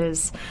crystal, which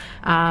is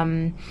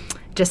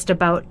just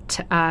about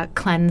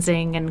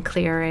cleansing and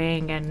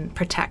clearing and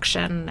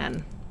protection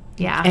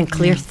and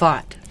clear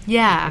thought.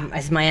 Yeah.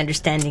 As my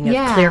understanding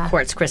of clear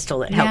quartz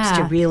crystal, it helps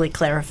to really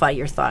clarify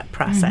your thought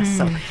process.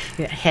 So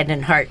head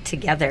and heart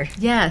together.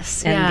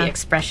 Yes. And the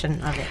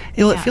expression of it.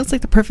 It feels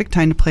like the perfect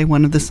time to play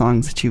one of the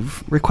songs that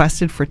you've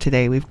requested for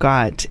today. We've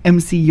got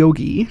MC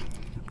Yogi,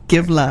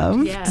 Give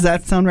Love. Yes. Does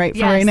that sound right for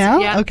Yes. right now?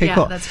 Yeah, okay, yeah,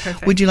 cool. that's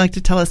perfect. Would you like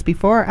to tell us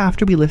before or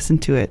after we listen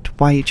to it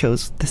why you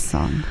chose this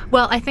song?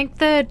 Well, I think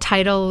the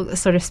title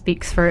sort of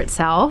speaks for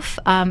itself.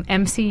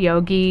 MC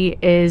Yogi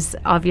is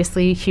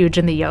obviously huge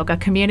in the yoga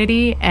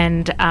community,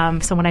 and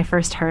so when I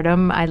first heard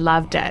him, I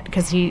loved it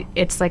because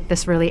it's like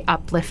this really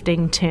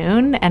uplifting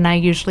tune. And I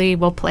usually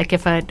will play, like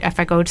if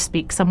I go to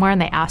speak somewhere and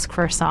they ask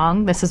for a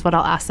song, this is what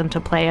I'll ask them to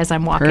play as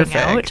I'm walking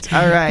Perfect.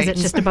 out. All right. Because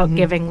it's just about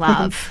giving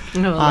love.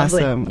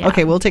 Awesome. Yeah.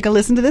 Okay, we'll take a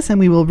listen to this and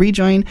we will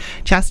rejoin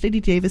Chastity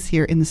Davis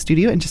here in the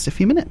studio in just a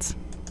few minutes.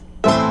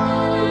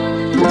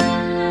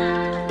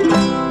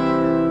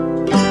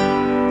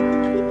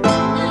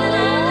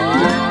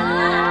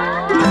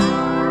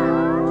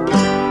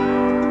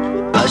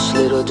 Hush,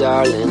 little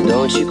darling,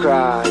 don't you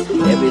cry.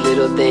 Every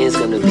little thing's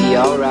gonna be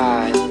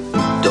alright.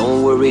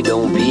 Don't worry,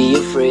 don't be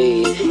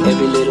afraid.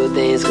 Every little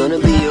thing's gonna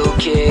be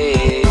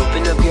okay.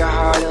 Open up your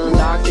heart,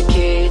 unlock the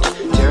cage.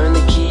 Turn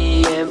the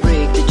key and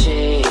break the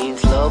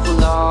chains. Love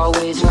will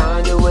always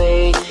find a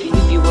way.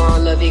 If you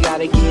want love, you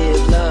gotta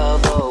give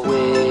love away.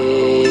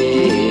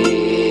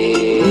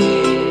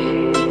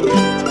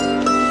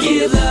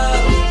 Give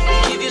love.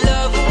 Give your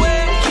love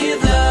away.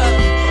 Give love.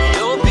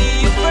 Don't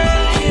be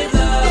afraid. Give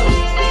love.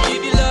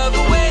 Give your love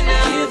away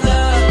now. Give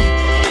love.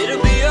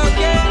 It'll be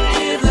okay.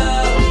 Give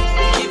love.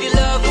 Give your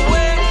love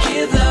away.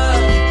 Give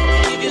love.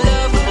 Give your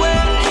love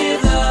away.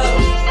 Give love.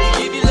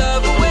 Give your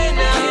love away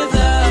now. Give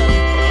love.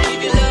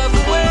 Give your love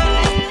away.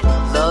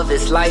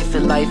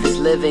 that life is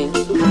living.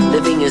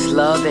 Living is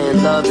love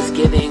and love is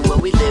giving. When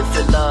we live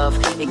for love,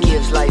 it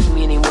gives life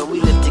meaning. When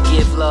we live to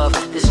give love,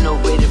 there's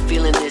no greater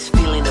feeling. This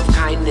feeling of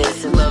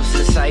kindness and love's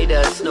inside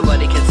us.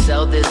 Nobody can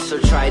sell this or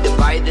try to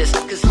buy this,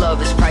 cause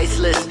love is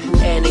priceless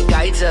and it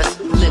guides us,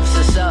 lifts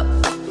us up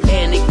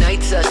and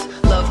ignites us.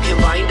 Love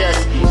can bind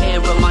us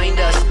and remind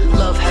us.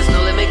 Love has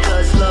no limit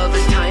cause love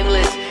is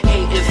timeless.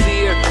 Hate and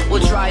fear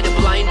will try to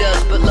blind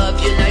us, but love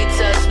unites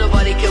us.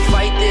 Nobody can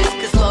fight this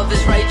cause love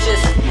is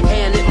righteous,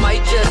 and it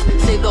might just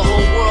save the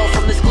whole world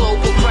from this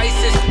global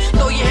crisis. So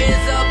throw your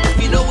hands up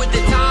if you know what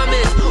the time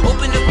is.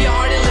 Open up your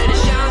heart and let it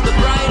shine the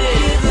brightest.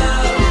 Give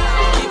love,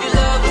 give your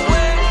love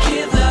away.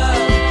 Give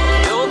love,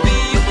 don't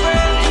be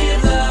afraid.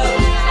 Give love,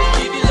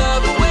 give your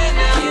love away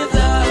now. Give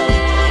love,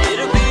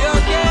 it'll be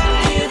okay.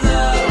 Give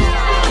love,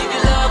 give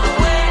your love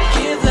away.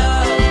 Give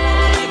love,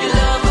 give your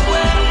love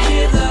away.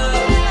 Give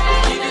love,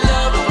 give your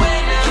love away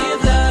now.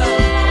 Give love,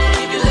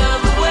 give your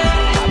love away.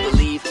 I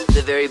believe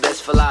the very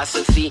best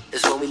philosophy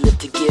is when we live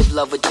to give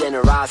love with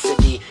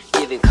generosity,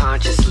 giving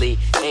consciously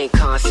and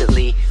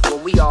constantly.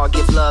 When we all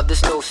give love,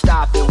 there's no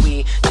stopping.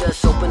 We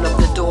just open up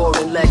the door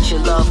and let your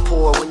love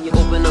pour. When you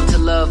open up to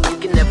love, you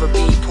can never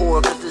be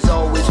poor, cause there's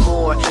always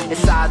more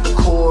inside the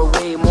core,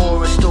 way more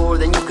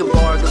restored than you can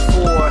bargain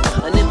for.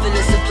 An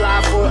infinite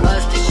supply for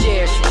us to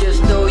share. So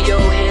just throw your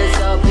hands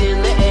up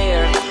in the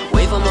air,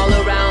 wave them all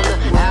around the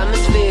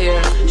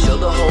atmosphere. Show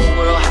the whole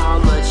world how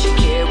much you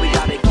care. We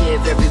gotta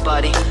give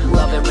everybody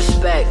love and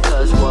respect,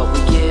 cause what we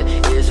give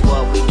is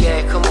what we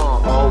get. Come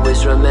on,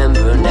 always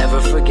remember, never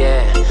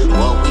forget.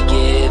 What we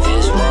give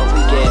is what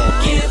we get.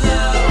 Give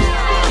love,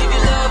 give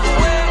your love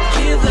away.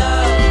 Give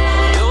love,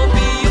 don't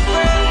be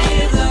afraid.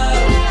 Give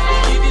love,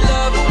 give your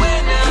love away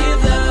now.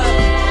 Give love,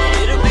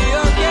 it'll be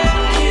okay.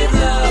 Give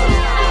love,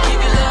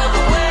 give your love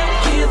away.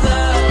 Give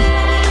love,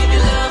 give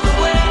your love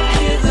away.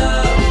 Give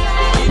love,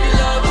 give your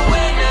love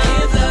away now.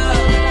 Give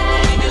love,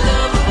 give your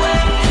love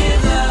away.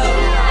 Give love,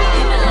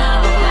 give your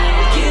love away.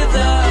 Give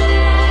love,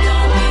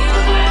 don't be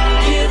afraid.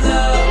 Give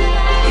love,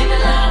 give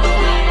your love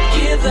away.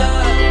 Give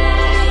love,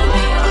 it'll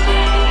be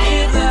okay.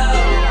 Give love,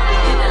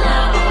 give your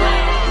love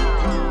away.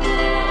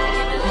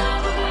 Give your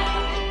love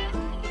away.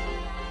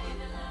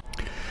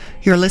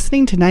 You're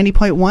listening to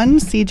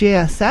 90.1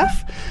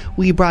 CJSF.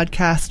 We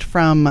broadcast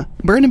from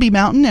Burnaby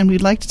Mountain, and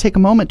we'd like to take a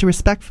moment to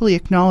respectfully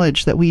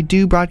acknowledge that we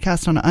do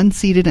broadcast on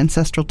unceded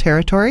ancestral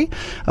territory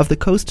of the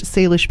Coast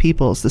Salish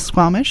peoples, the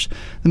Squamish,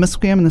 the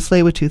Musqueam, and the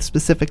Tsleil-Waututh,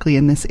 specifically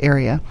in this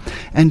area.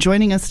 And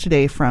joining us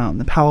today from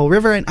the Powell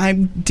River, and I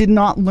did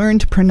not learn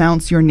to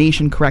pronounce your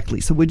nation correctly,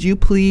 so would you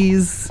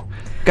please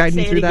guide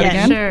me Say it through that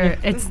again. again?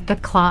 Sure. It's the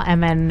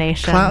Cla'emin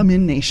Nation.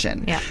 Cla'emin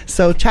Nation. Yeah.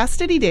 So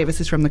Chastity Davis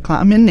is from the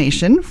Cla'emin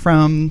Nation,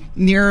 from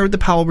near the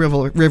Powell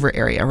River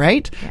area,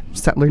 right? Yeah.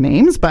 Settler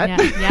names, but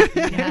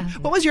Yeah.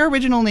 what was your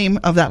original name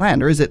of that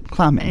land, or is it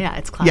Cla'emin? Yeah,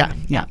 it's Yeah, Cla'emin.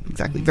 yeah,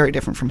 exactly. Very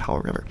different from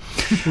Powell River.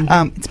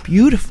 It's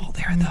beautiful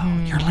there,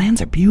 though. Your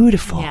lands are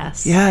beautiful.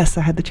 Yes. Yes,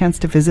 I had the chance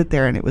to visit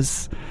there, and it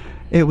was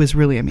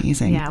really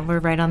amazing. Yeah, we're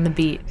right on the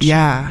beach.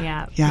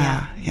 Yeah.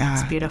 Yeah. Yeah.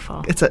 It's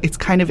beautiful. It's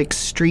kind of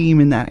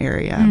extreme in that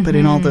area, but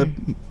in all the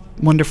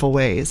wonderful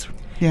ways.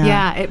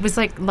 Yeah, it was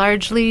like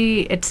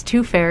largely, it's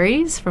 2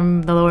 ferries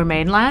from the Lower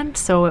Mainland,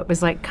 so it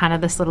was like kind of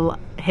this little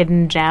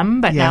hidden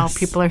gem, but now Yes.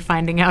 people are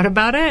finding out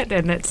about it,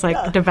 and it's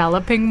like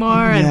developing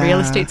more, and real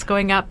Yeah. estate's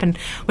going up, and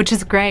which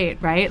is great,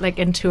 right? Like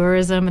in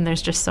tourism, and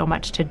there's just so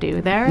much to do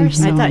there.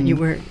 So I thought you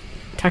were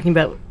talking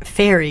about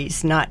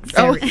fairies, not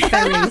ferries.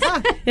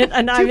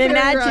 And I'm ferry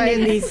imagining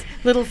rides. these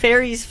little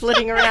fairies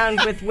flitting around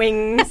with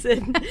wings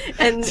and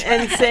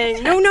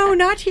saying, no,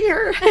 not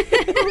here.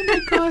 Oh my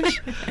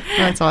gosh.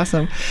 That's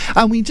awesome.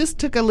 We just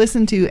took a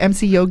listen to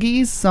MC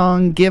Yogi's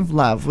song Give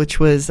Love, which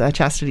was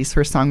Chastity's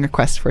first song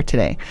request for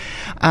today.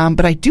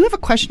 But I do have a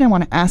question I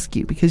want to ask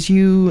you, because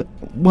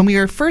when we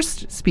were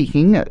first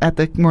speaking at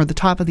the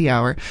top of the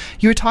hour,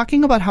 you were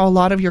talking about how a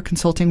lot of your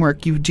consulting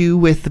work you do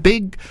with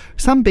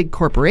some big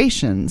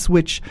corporations,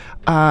 which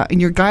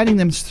and you're guiding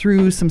them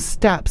through some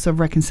steps of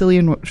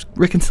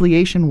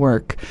reconciliation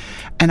work.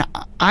 And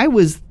I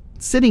was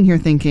sitting here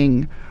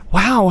thinking,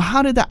 wow,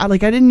 how did that, I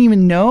didn't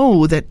even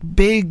know that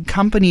big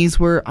companies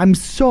were, I'm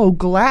so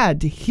glad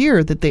to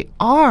hear that they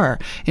are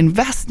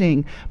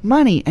investing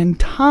money and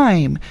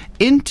time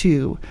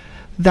into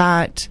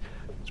that.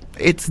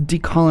 It's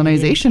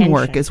decolonization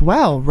work as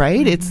well,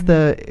 right? It's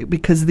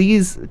because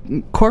these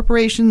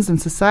corporations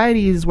and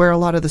societies where a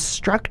lot of the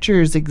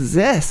structures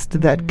exist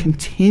that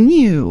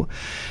continue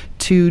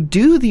to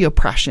do the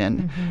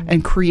oppression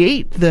and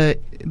create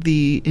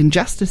the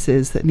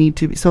injustices that need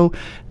to be. So,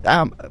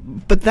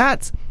 but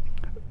that's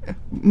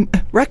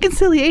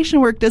reconciliation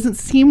work doesn't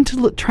seem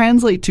to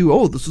translate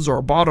to, this is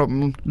our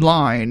bottom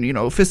line,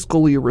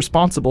 fiscally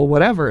responsible,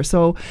 whatever.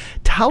 So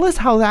tell us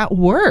how that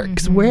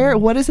works.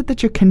 What is it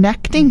that you're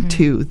connecting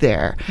to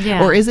there?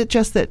 Yeah. Or is it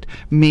just that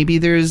maybe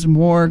there's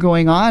more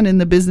going on in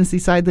the businessy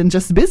side than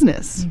just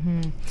business?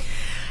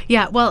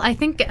 Yeah, well, I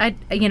think,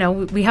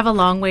 we have a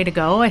long way to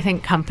go. I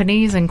think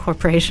companies and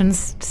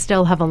corporations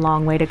still have a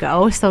long way to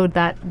go. So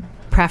that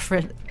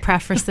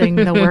prefacing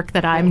the work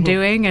that I'm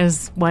doing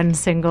as one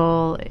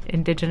single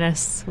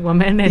Indigenous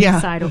woman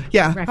inside.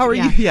 How are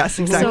you? Yes,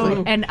 exactly.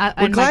 So, and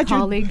my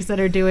colleagues that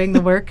are doing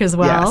the work as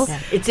well. Yes.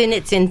 Yeah. It's in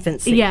its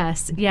infancy.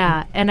 Yes,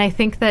 yeah. And I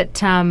think that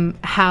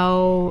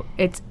how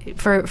it's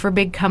for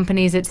big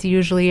companies, it's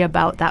usually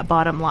about that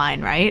bottom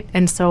line, right?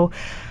 And so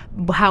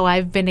how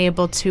I've been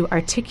able to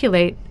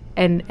articulate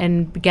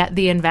and get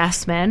the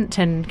investment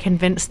and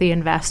convince the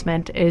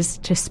investment is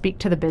to speak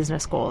to the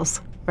business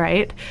goals,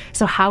 right?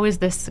 So how is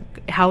this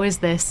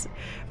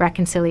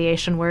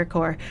reconciliation work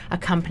or a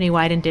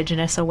company-wide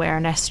Indigenous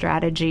awareness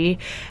strategy,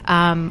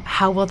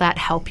 how will that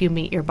help you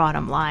meet your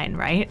bottom line,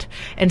 right?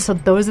 And so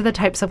those are the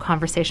types of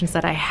conversations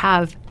that I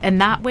have,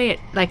 and that way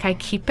I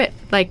keep it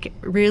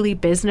really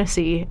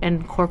businessy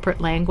and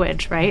corporate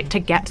language, right, to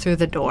get through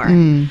the door.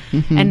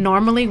 Mm-hmm. And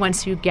normally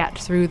once you get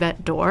through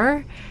that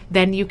door,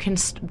 then you can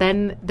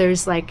then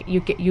there's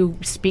you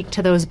speak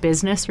to those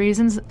business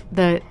reasons,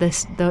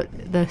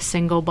 the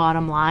single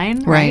bottom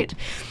line, right?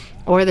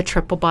 Or the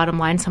triple bottom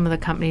line. Some of the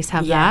companies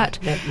have that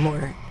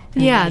more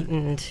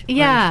enlightened.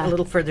 A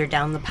little further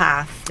down the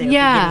path, they're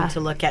beginning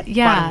to look at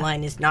bottom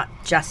line is not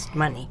just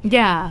money.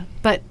 Yeah,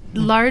 but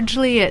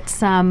largely it's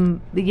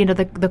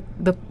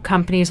the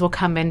companies will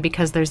come in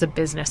because there's a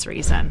business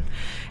reason.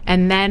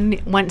 And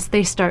then once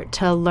they start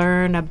to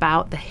learn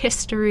about the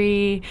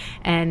history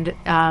and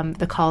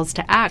the calls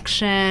to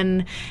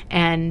action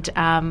and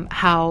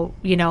how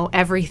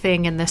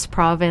everything in this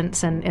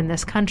province and in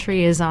this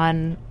country is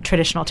on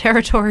traditional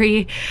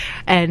territory,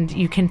 and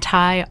you can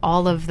tie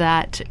all of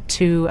that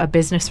to a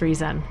business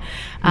reason.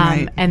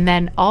 And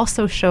then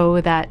also show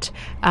that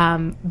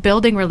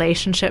building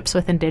relationships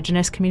with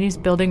Indigenous communities,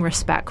 building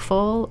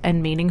respectful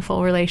and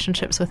meaningful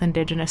relationships with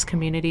Indigenous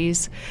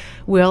communities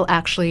will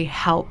actually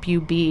help you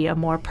be a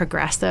more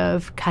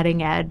progressive,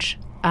 cutting-edge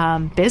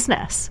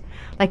business.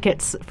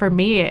 It's, for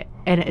me,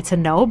 and it's a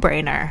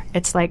no-brainer.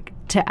 It's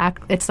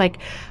like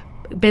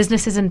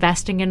businesses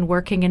investing and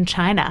working in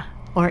China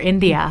or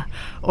India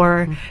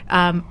or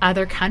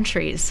other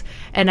countries.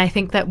 And I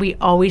think that we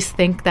always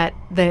think that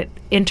the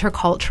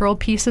intercultural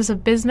pieces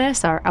of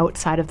business are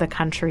outside of the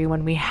country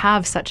when we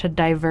have such a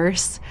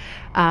diverse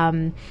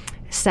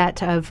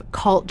set of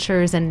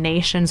cultures and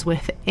nations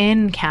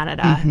within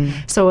Canada. Mm-hmm.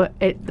 So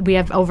we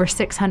have over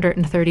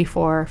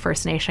 634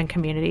 First Nation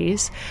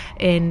communities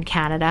in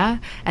Canada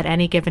at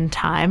any given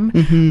time,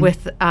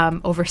 with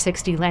over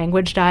 60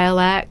 language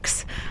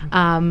dialects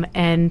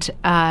and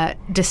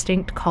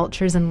distinct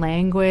cultures and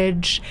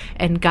language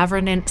and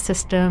governance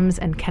systems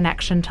and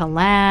connection to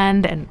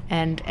land and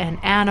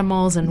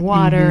animals and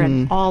water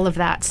and all of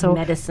that. So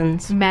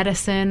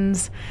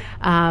medicines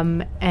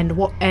and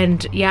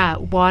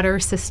water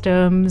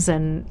systems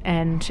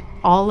and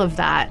all of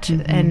that.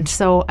 And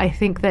so I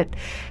think that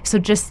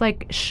just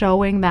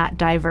showing that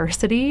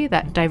diversity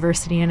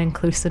and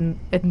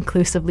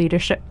inclusive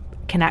leadership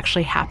can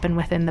actually happen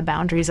within the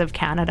boundaries of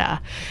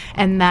Canada,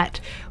 and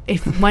that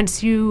if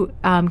once you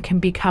can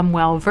become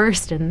well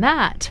versed in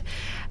that,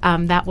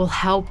 that will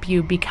help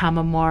you become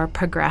a more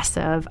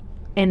progressive,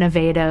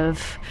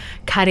 innovative,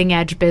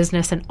 cutting-edge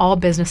business, and all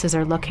businesses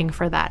are looking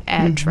for that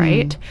edge,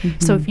 right?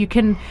 So if you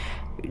can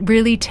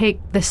really take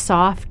the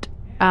soft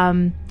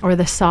or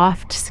the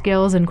soft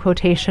skills in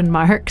quotation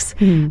marks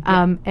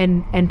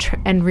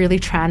and really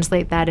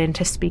translate that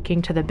into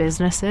speaking to the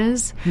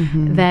businesses,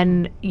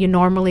 then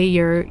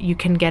you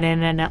can get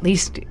in and at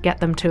least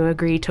get them to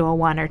agree to a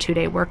 1 or 2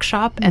 day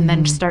workshop, and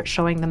then start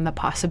showing them the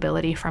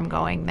possibility from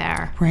going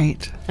there.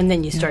 Right. And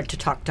then you start to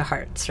talk to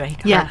hearts, right?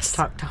 Yes. Hearts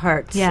talk to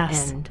hearts.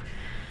 Yes.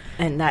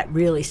 And that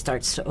really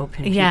starts to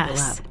open people up.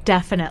 Yes,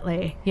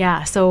 definitely.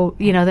 Yeah. So,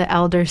 the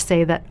elders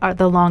say that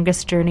the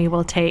longest journey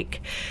we'll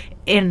take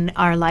in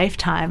our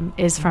lifetime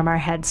is from our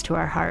heads to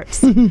our hearts.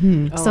 So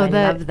I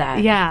love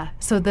that. Yeah.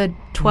 So the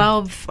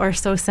 12 or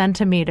so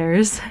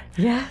centimeters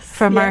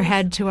from our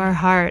head to our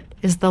heart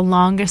is the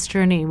longest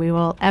journey we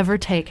will ever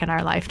take in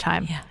our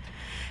lifetime. Yeah.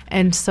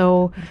 And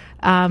so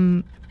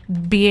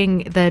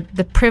being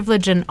the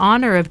privilege and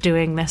honor of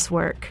doing this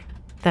work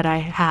that I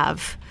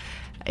have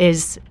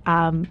is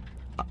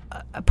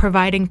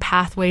providing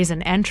pathways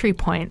and entry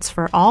points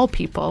for all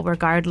people,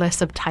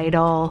 regardless of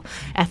title,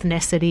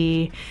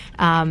 ethnicity,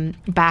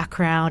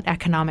 background,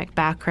 economic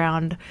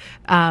background,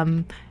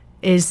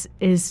 is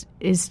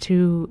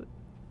to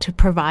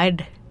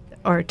provide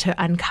or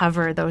to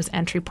uncover those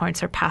entry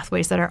points or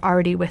pathways that are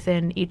already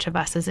within each of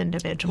us as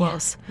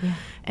individuals. Yeah.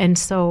 And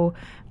so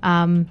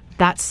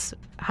that's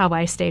how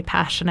I stay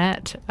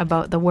passionate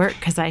about the work,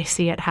 because I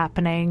see it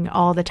happening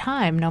all the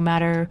time, no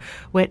matter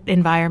what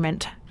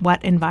environment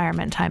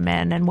I'm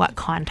in and what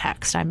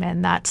context I'm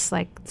in. That's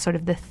sort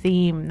of the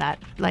theme that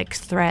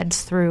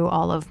threads through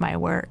all of my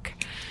work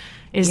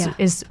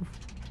is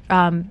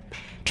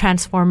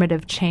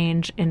transformative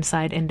change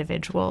inside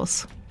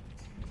individuals.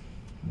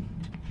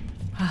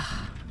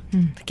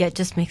 It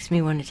just makes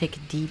me want to take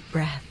a deep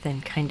breath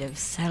and kind of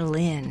settle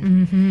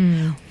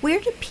in. Where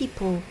do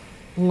people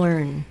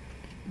learn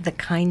the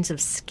kinds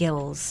of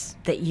skills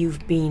that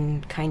you've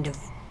been kind of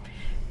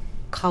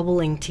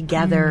cobbling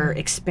together,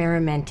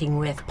 experimenting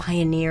with,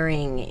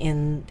 pioneering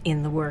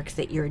in the work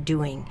that you're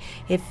doing.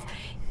 If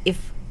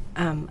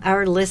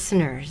our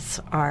listeners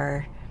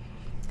are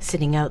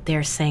sitting out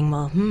there saying,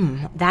 well,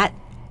 that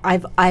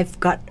I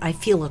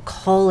feel a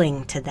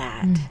calling to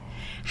that.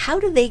 How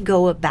do they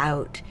go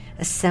about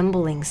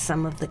assembling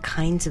some of the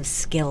kinds of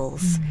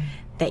skills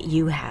that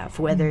you have,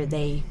 whether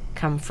they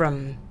come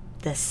from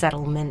the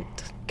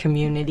settlement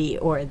community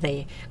or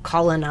the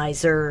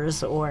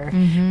colonizers, or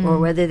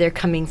whether they're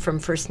coming from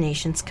First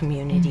Nations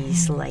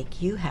communities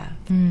like you have?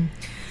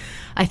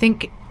 I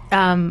think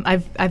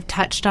I've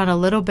touched on a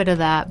little bit of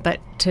that, but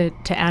to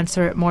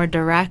answer it more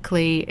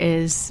directly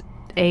is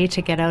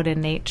to get out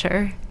in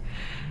nature.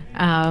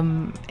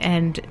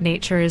 And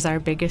nature is our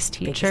biggest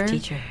teacher.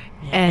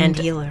 And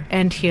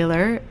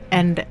healer.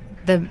 And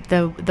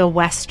the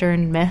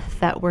Western myth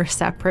that we're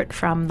separate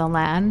from the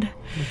land,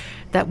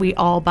 that we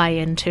all buy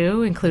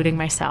into, including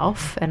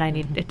myself. And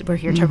we're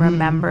here to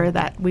remember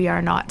that we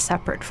are not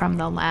separate from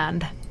the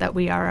land, that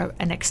we are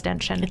an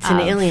extension. It's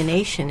an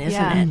alienation,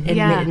 isn't it?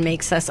 It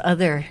makes us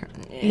other.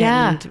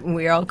 And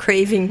we're all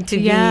craving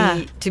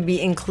to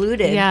be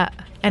included. Yeah.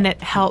 And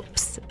it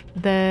helps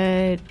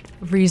the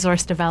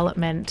resource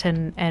development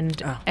and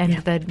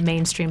the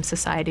mainstream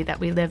society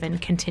that we live in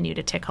continue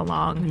to tick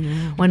along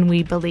when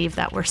we believe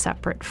that we're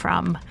separate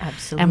from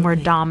and we're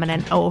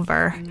dominant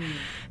over.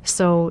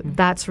 So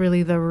that's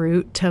really the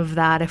root of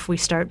that if we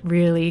start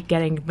really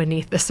getting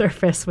beneath the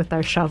surface with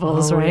our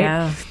shovels, right?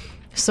 Yeah.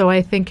 So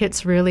I think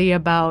it's really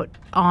about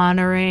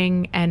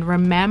honoring and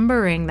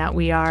remembering that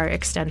we are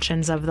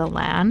extensions of the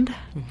land.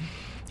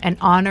 And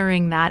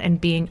honoring that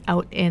and being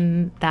out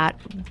in that,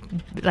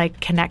 like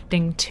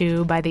connecting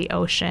to by the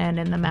ocean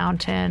and the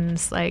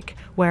mountains, like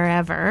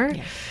wherever.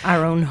 Yes.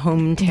 Our own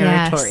home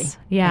territory.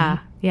 Yes.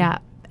 Yeah.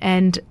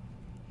 And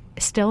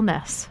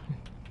stillness.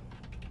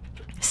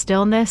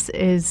 Stillness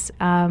is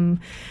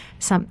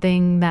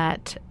something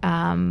that,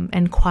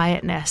 and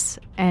quietness.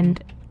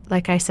 And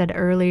like I said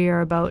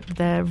earlier about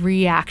the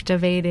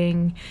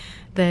reactivating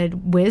the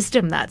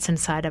wisdom that's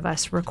inside of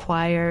us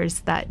requires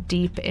that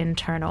deep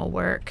internal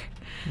work.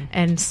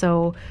 And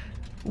so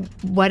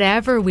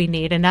whatever we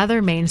need,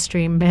 another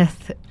mainstream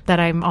myth that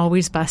I'm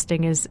always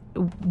busting is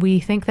we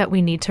think that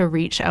we need to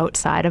reach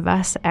outside of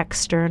us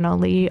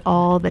externally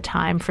all the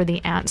time for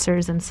the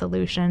answers and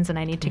solutions, and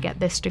I need to get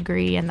this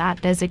degree and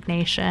that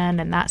designation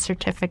and that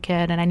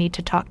certificate, and I need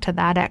to talk to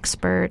that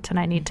expert, and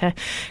I need to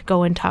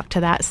go and talk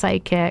to that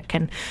psychic,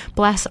 and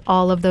bless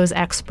all of those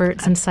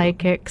experts and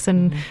psychics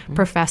and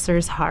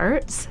professors'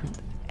 hearts.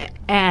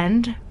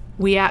 And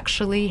we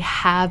actually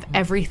have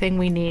everything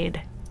we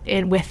need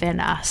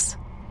within us,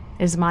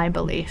 is my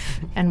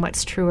belief. And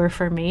what's truer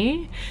for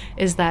me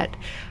is that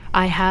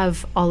I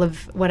have all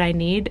of what I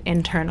need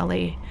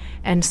internally.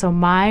 And so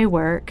my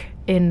work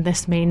in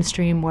this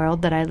mainstream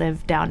world that I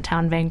live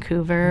downtown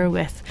Vancouver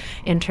with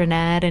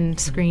internet and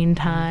screen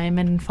time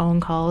and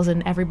phone calls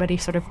and everybody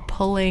sort of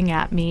pulling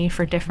at me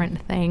for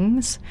different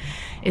things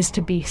is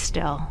to be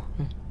still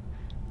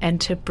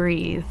and to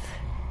breathe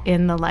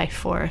in the life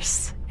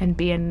force and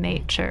be in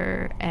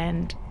nature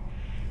and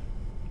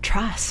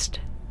trust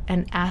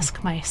and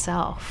ask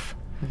myself,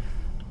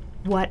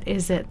 what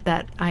is it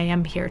that I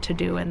am here to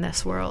do in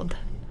this world?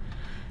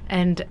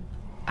 And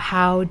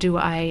how do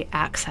I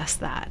access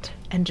that?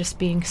 And just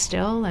being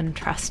still and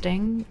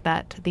trusting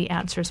that the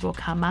answers will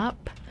come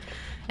up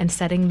and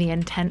setting the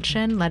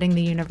intention, letting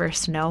the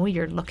universe know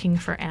you're looking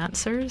for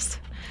answers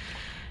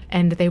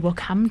and they will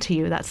come to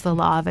you. That's the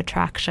law of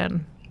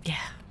attraction. Yeah.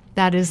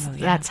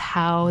 That's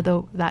how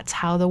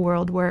the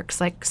world works.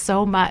 Like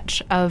so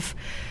much of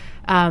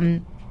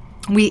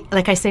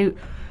like I say,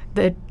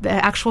 the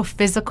actual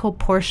physical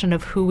portion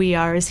of who we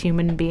are as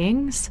human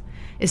beings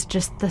is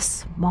just the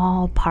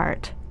small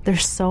part.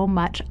 There's so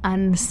much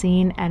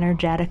unseen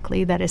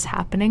energetically that is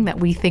happening that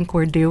we think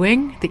we're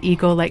doing. The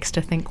ego likes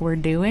to think we're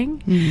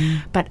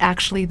doing. But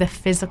actually the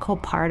physical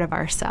part of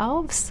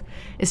ourselves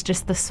is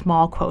just the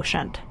small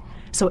quotient.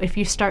 So if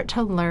you start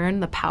to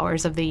learn the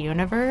powers of the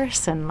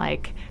universe and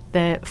like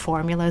the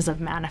formulas of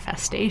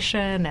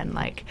manifestation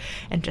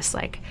and just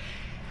like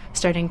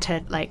starting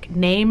to like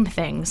name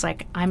things,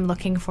 like I'm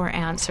looking for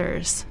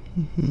answers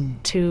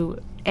to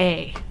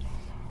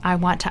I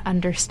want to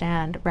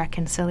understand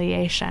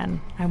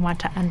reconciliation. I want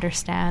to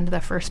understand the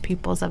first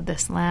peoples of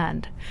this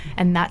land.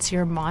 And that's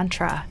your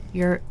mantra.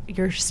 You're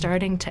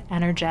starting to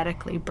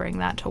energetically bring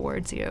that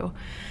towards you.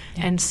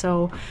 Yeah. And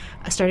so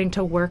starting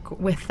to work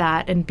with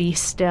that and be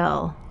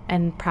still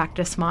and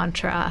practice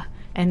mantra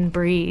and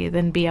breathe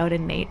and be out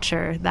in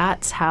nature.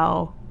 That's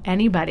how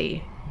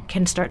anybody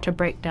can start to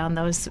break down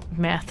those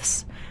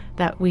myths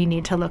that we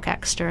need to look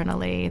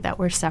externally, that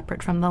we're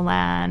separate from the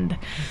land,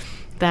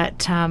 that,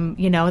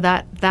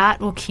 that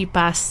will keep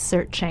us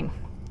searching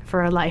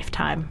for a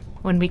lifetime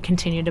when we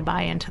continue to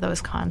buy into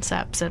those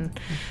concepts. And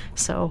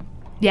so,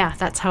 yeah,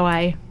 that's how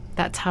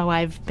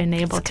I've been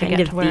able to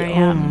get to where I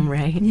am.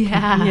 Right?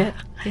 Yeah.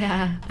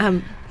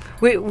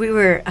 We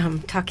were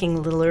talking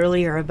a little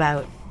earlier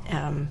about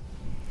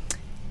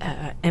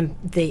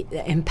the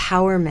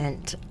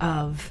empowerment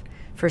of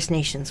First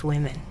Nations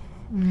women.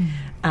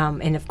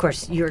 And of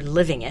course, you're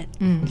living it.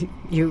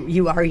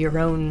 You are your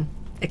own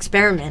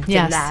experiment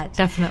in that.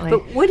 Definitely.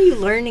 But what are you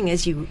learning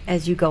as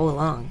you go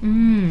along?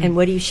 And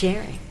what are you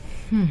sharing?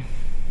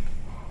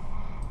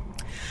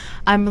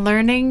 I'm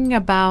learning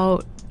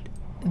about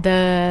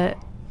the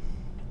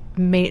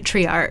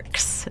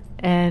matriarchs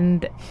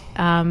and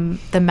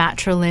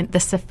the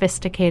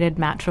sophisticated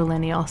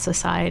matrilineal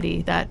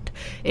society that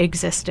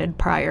existed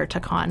prior to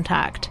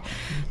contact.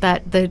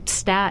 That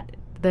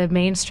the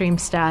mainstream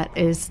stat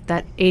is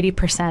that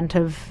 80%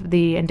 of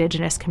the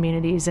Indigenous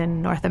communities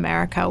in North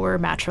America were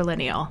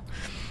matrilineal.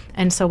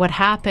 And so what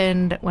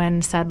happened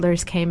when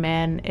settlers came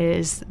in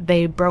is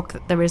there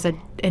was an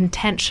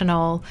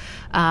intentional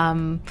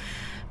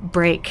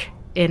break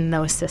in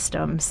those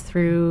systems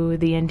through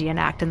the Indian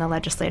Act and the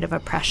legislative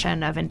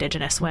oppression of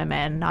Indigenous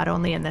women, not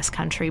only in this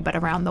country but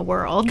around the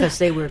world. Because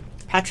they were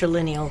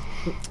patrilineal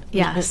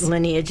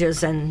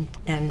lineages and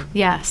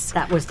yes,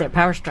 that was their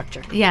power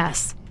structure.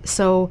 Yes.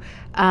 So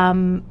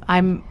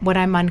what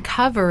I'm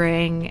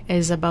uncovering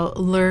is about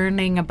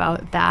learning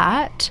about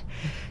that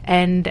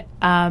and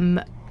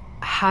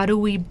how do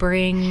we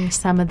bring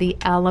some of the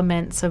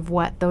elements of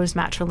what those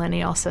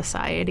matrilineal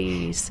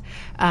societies,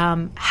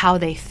 how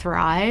they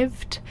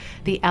thrived,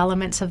 the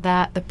elements of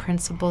that, the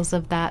principles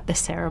of that, the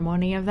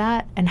ceremony of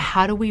that, and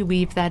how do we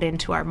weave that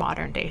into our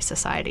modern day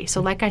society?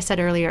 So like I said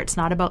earlier, it's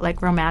not about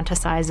like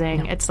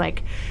romanticizing, it's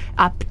like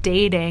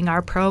updating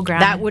our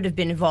program. That would have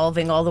been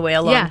evolving all the way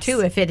along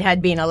too if it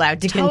had been allowed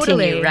to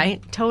continue,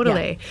 right?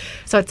 Totally. Yeah.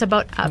 So it's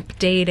about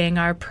updating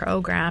our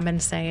program and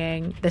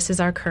saying this is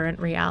our current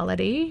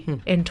reality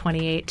in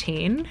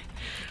 2018,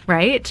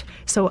 right?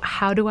 So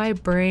how do I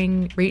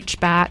reach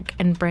back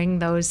and bring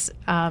those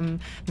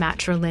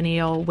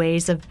matrilineal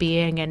ways of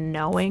being and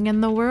knowing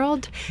in the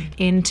world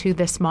into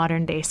this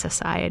modern day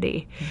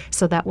society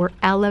so that we're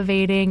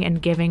elevating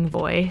and giving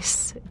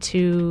voice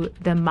to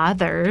the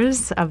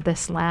mothers of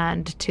this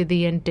land, to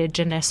the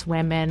Indigenous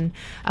women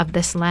of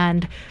this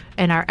land.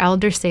 And our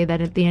elders say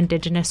that the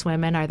Indigenous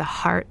women are the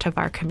heart of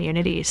our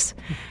communities.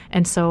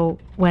 And so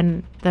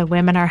when the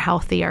women are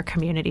healthy, our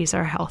communities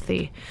are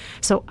healthy.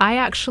 So I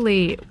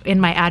actually, in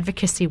my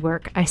advocacy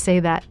work, I say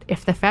that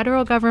if the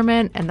federal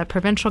government and the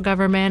provincial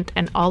government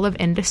and all of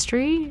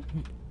industry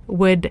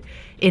would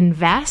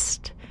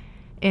invest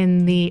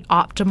in the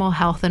optimal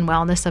health and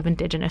wellness of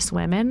Indigenous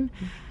women,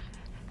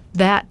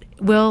 that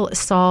will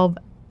solve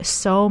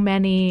so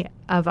many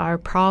of our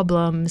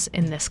problems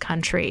in this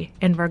country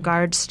in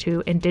regards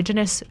to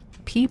Indigenous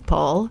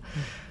people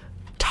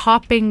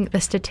topping the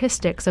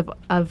statistics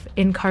of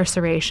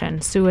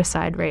incarceration,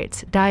 suicide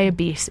rates,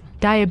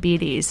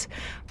 diabetes,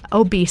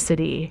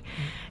 obesity,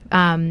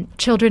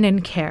 children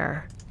in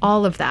care,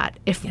 all of that.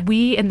 If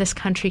we in this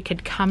country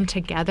could come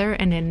together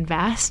and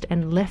invest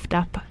and lift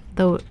up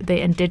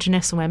the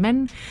Indigenous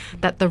women,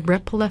 that the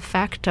ripple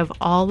effect of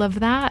all of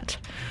that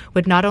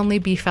would not only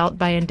be felt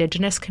by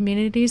Indigenous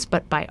communities,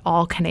 but by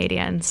all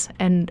Canadians.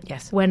 And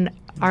when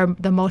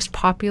the most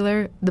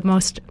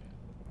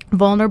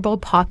vulnerable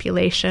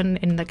population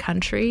in the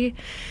country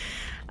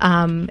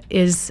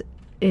is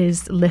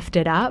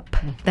lifted up,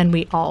 then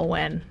we all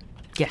win.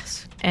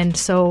 Yes. And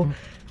so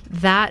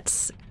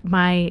that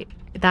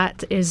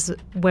is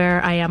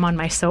where I am on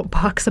my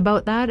soapbox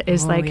about that,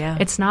 is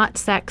it's not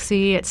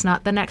sexy, it's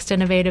not the next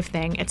innovative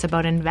thing, it's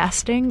about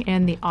investing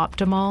in the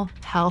optimal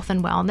health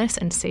and wellness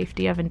and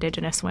safety of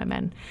Indigenous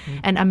women.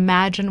 And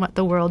imagine what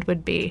the world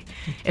would be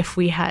if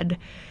we had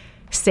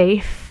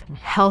safe,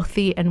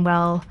 healthy, and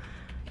well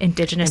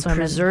Indigenous women.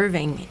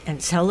 Preserving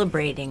and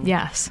celebrating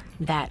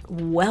that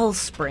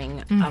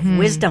wellspring of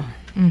wisdom.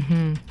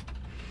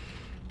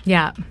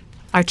 Yeah.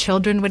 Our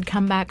children would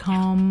come back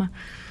home.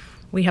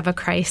 We have a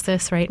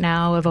crisis right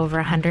now of over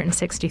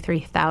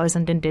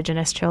 163,000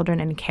 Indigenous children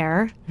in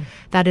care.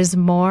 That is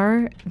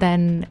more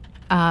than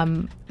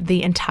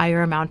the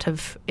entire amount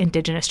of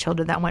Indigenous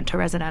children that went to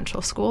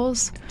residential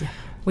schools.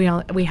 We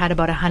had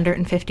about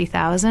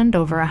 150,000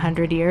 over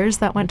 100 years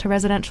that went to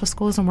residential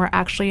schools, and we're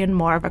actually in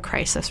more of a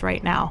crisis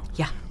right now.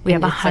 We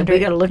have 100. We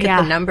got to look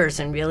at the numbers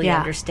and really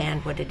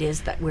understand what it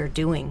is that we're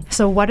doing.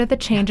 So what are the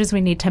changes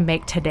we need to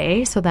make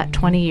today so that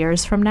 20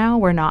 years from now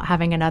we're not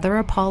having another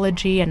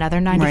apology, another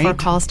 94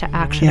 calls to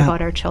action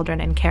about our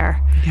children in care?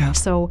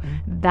 So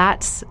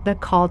that's the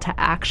call to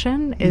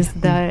action, is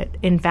the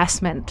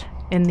investment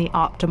in the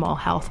optimal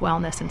health,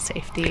 wellness, and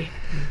safety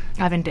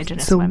of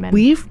Indigenous women. So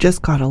we've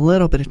just got a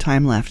little bit of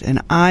time left,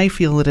 and I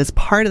feel that as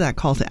part of that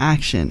call to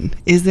action,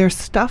 is there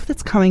stuff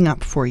that's coming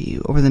up for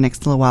you over the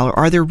next little while, or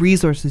are there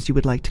resources you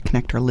would like to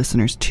connect our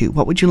listeners to?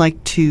 What would you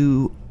like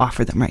to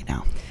offer them right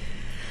now?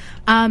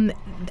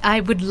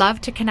 I would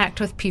love to connect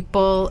with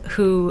people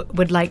who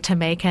would like to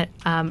make it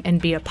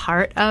and be a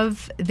part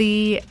of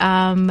the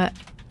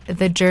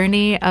the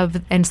journey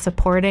of and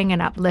supporting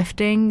and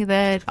uplifting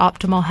the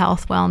optimal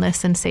health,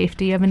 wellness, and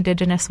safety of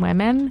Indigenous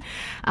women.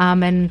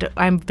 And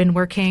I've been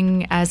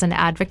working as an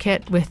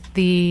advocate with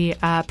the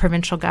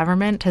provincial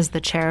government as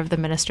the chair of the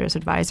Ministers'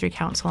 Advisory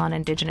Council on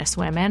Indigenous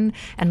Women,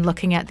 and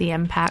looking at the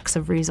impacts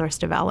of resource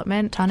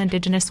development on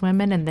Indigenous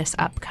women in this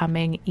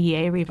upcoming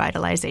EA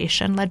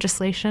revitalization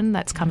legislation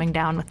that's coming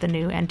down with the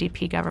new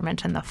NDP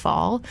government in the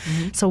fall.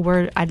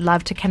 So I'd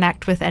love to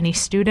connect with any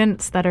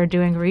students that are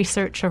doing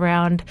research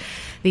around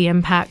the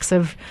impacts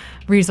of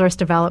resource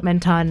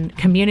development on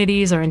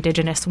communities or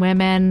Indigenous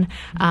women.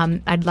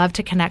 I'd love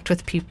to connect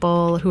with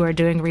people who are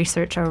doing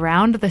research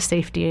around the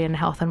safety and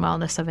health and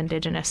wellness of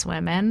Indigenous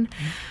women.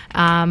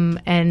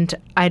 And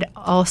I'd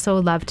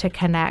also love to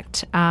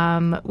connect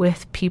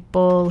with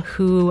people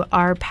who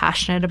are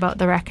passionate about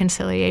the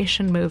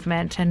reconciliation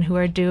movement and who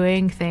are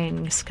doing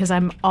things, because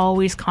I'm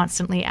always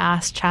constantly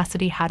asked,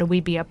 Chastity, how do we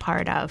be a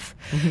part of,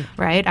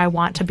 right? I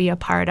want to be a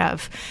part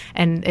of.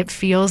 And it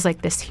feels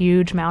like this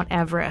huge Mount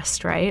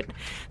Everest, right,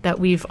 that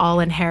we've all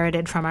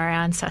inherited from our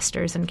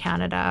ancestors in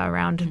Canada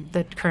around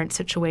the current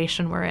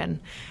situation we're in.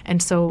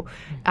 And so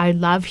I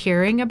love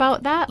hearing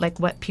about that, like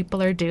what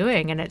people are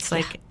doing. And it's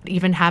like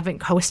even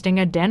hosting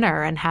a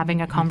dinner and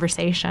having a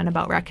conversation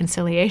about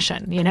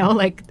reconciliation, you know,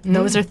 like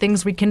those are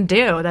things we can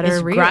do that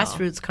are real.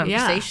 Grassroots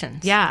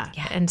conversations. Yeah.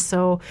 And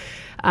so,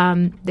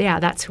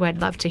 that's who I'd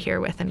love to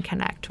hear with and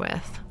connect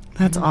with.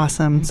 That's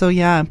awesome. So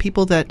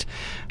people that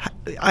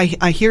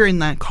I hear in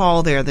that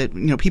call there that,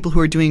 you know, people who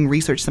are doing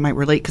research that might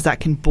relate, because that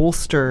can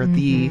bolster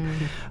the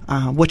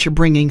what you're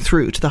bringing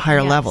through to the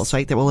higher levels,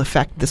 right? That will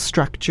affect the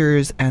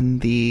structures and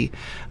the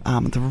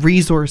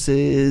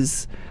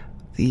resources,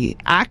 the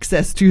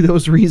access to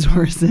those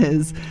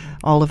resources,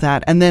 all of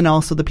that. And then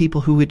also the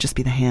people who would just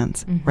be the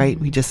hands, right?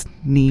 We just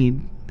need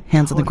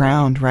hands on the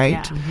ground,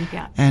 right?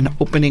 And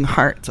opening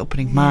hearts,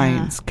 opening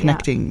minds,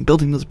 connecting,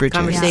 building those bridges.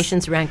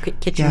 Conversations around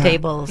kitchen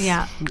tables.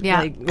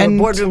 Like, and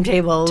boardroom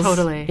tables.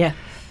 Totally. Yeah.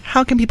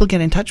 How can people get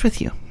in touch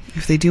with you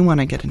if they do want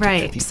to get in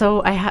touch with you?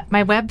 So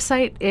my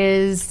website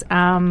is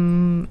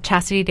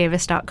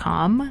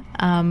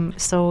chastitydavis.com.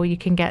 So you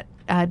can get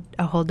a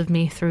hold of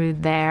me through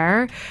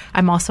there.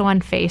 I'm also on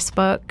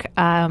Facebook,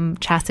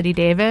 Chastity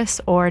Davis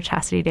or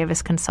Chastity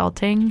Davis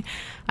Consulting.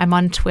 I'm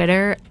on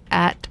Twitter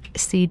at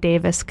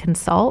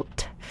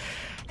CDavisConsult.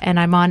 And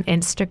I'm on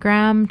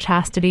Instagram,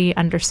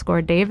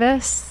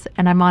 Chastity_Davis.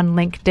 And I'm on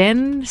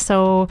LinkedIn.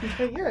 So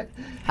you're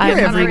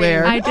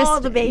everywhere. All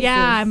the bases. Yeah,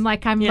 I'm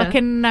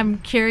looking, I'm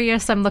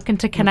curious. I'm looking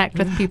to connect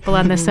with people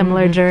on the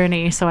similar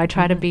journey. So I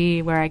try to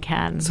be where I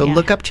can. So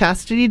look up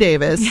Chastity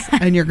Davis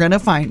and you're going to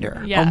find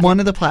her on one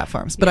of the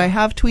platforms. But I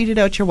have tweeted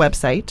out your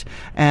website.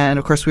 And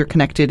of course, we're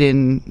connected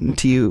in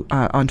to you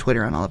on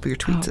Twitter on all of your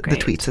tweets, the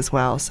tweets as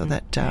well, so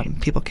that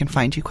people can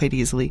find you quite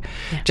easily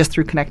just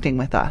through connecting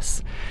with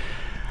us.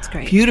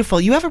 Great. Beautiful.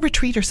 You have a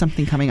retreat or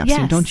something coming up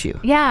soon, don't you?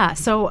 Yeah.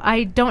 So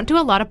I don't do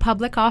a lot of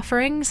public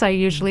offerings. I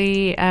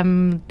usually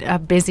am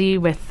busy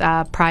with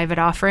private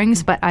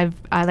offerings, but I've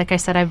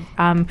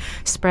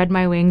spread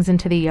my wings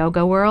into the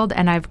yoga world,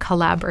 and I've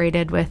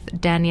collaborated with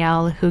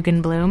Danielle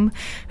Hugenblum,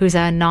 who's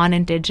a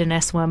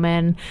non-Indigenous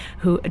woman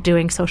who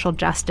doing social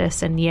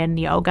justice and yin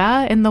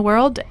yoga in the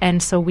world.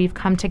 And so we've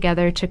come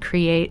together to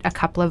create a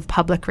couple of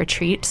public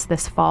retreats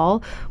this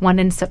fall. One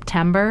in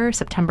September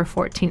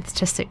 14th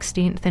to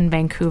 16th in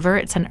Vancouver.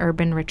 It's an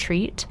urban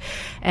retreat.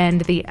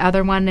 And the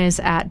other one is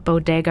at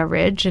Bodega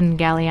Ridge in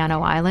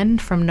Galiano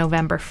Island from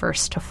November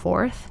 1st to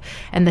 4th.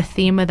 And the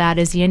theme of that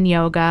is yin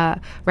yoga,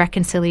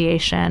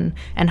 reconciliation,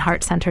 and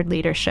heart-centered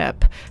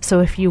leadership. So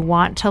if you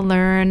want to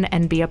learn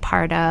and be a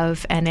part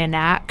of and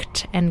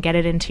enact and get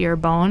it into your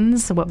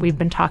bones, what we've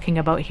been talking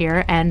about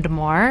here and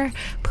more,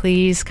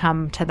 please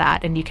come to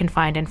that. And you can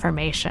find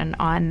information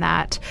on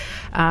that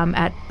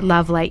at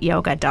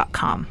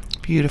lovelightyoga.com.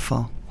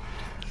 Beautiful.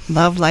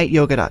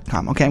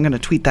 lovelightyoga.com. Okay, I'm going to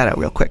tweet that out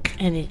real quick.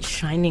 And it's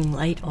shining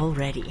light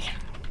already.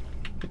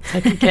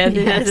 Like again,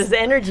 it has this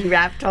energy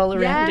wrapped all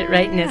around it,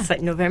 right? And it's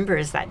like November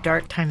is that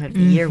dark time of the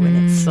year when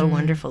it's so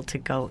wonderful to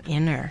go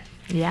inner.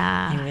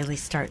 Yeah. And really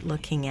start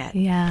looking at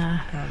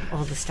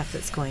all the stuff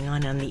that's going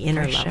on the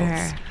inner levels.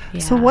 Sure. Yeah.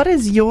 So what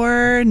is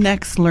your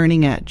next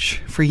learning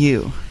edge for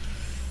you?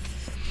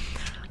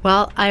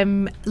 Well,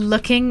 I'm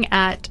looking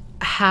at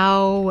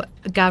how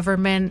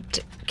government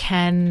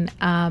can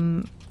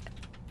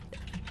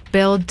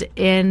build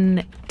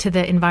in to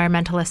the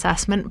environmental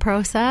assessment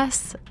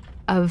process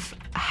of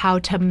how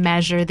to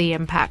measure the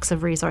impacts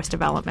of resource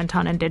development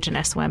on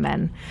Indigenous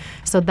women.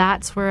 So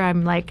that's where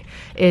I'm like,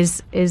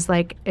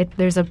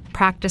 there's a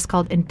practice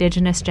called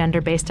Indigenous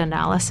gender-based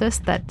analysis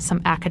that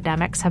some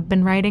academics have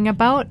been writing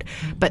about,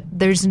 but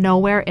there's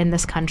nowhere in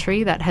this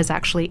country that has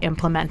actually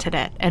implemented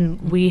it. And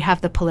we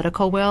have the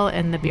political will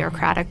and the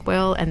bureaucratic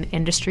will and the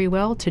industry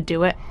will to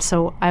do it.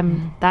 So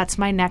that's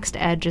my next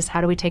edge, is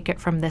how do we take it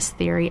from this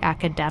theory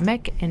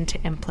academic into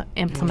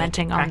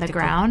implementing on the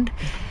ground.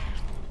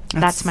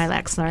 That's my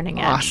next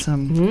learning edge.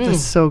 Awesome.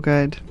 That's so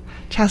good.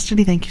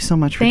 Chastity, thank you so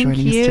much for Thank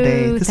joining you. us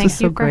today. This Thank was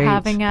so you for great.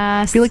 having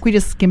us. I feel like we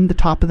just skimmed the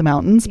top of the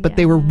mountains, but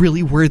they were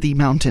really worthy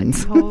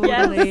mountains.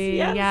 Totally.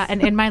 Yes. Yeah.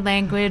 And in my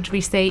language,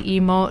 we say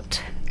emote,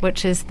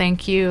 which is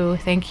thank you,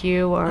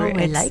 or Oh, I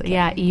it's like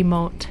it.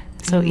 emote.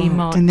 So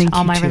emote And thank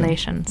all you my too.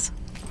 relations.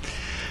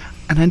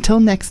 And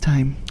until next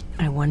time.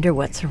 I wonder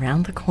what's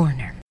around the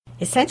corner.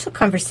 Essential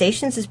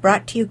Conversations is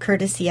brought to you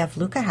courtesy of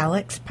Luca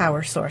Halleck's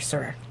Power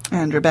Sorcerer.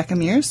 And Rebecca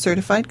Mears,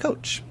 certified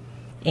coach.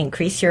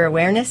 Increase your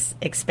awareness,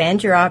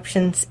 expand your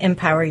options,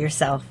 empower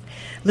yourself.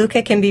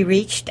 Luca can be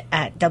reached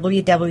at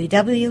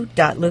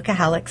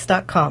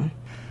www.lucahallex.com.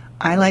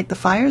 I light the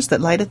fires that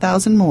light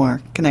 1,000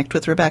 more. Connect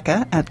with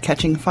Rebecca at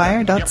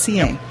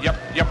catchingfire.ca. Yep.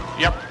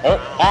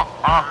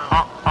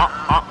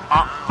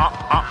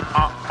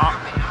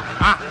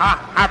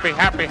 Happy.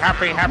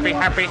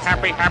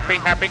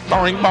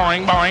 Boing.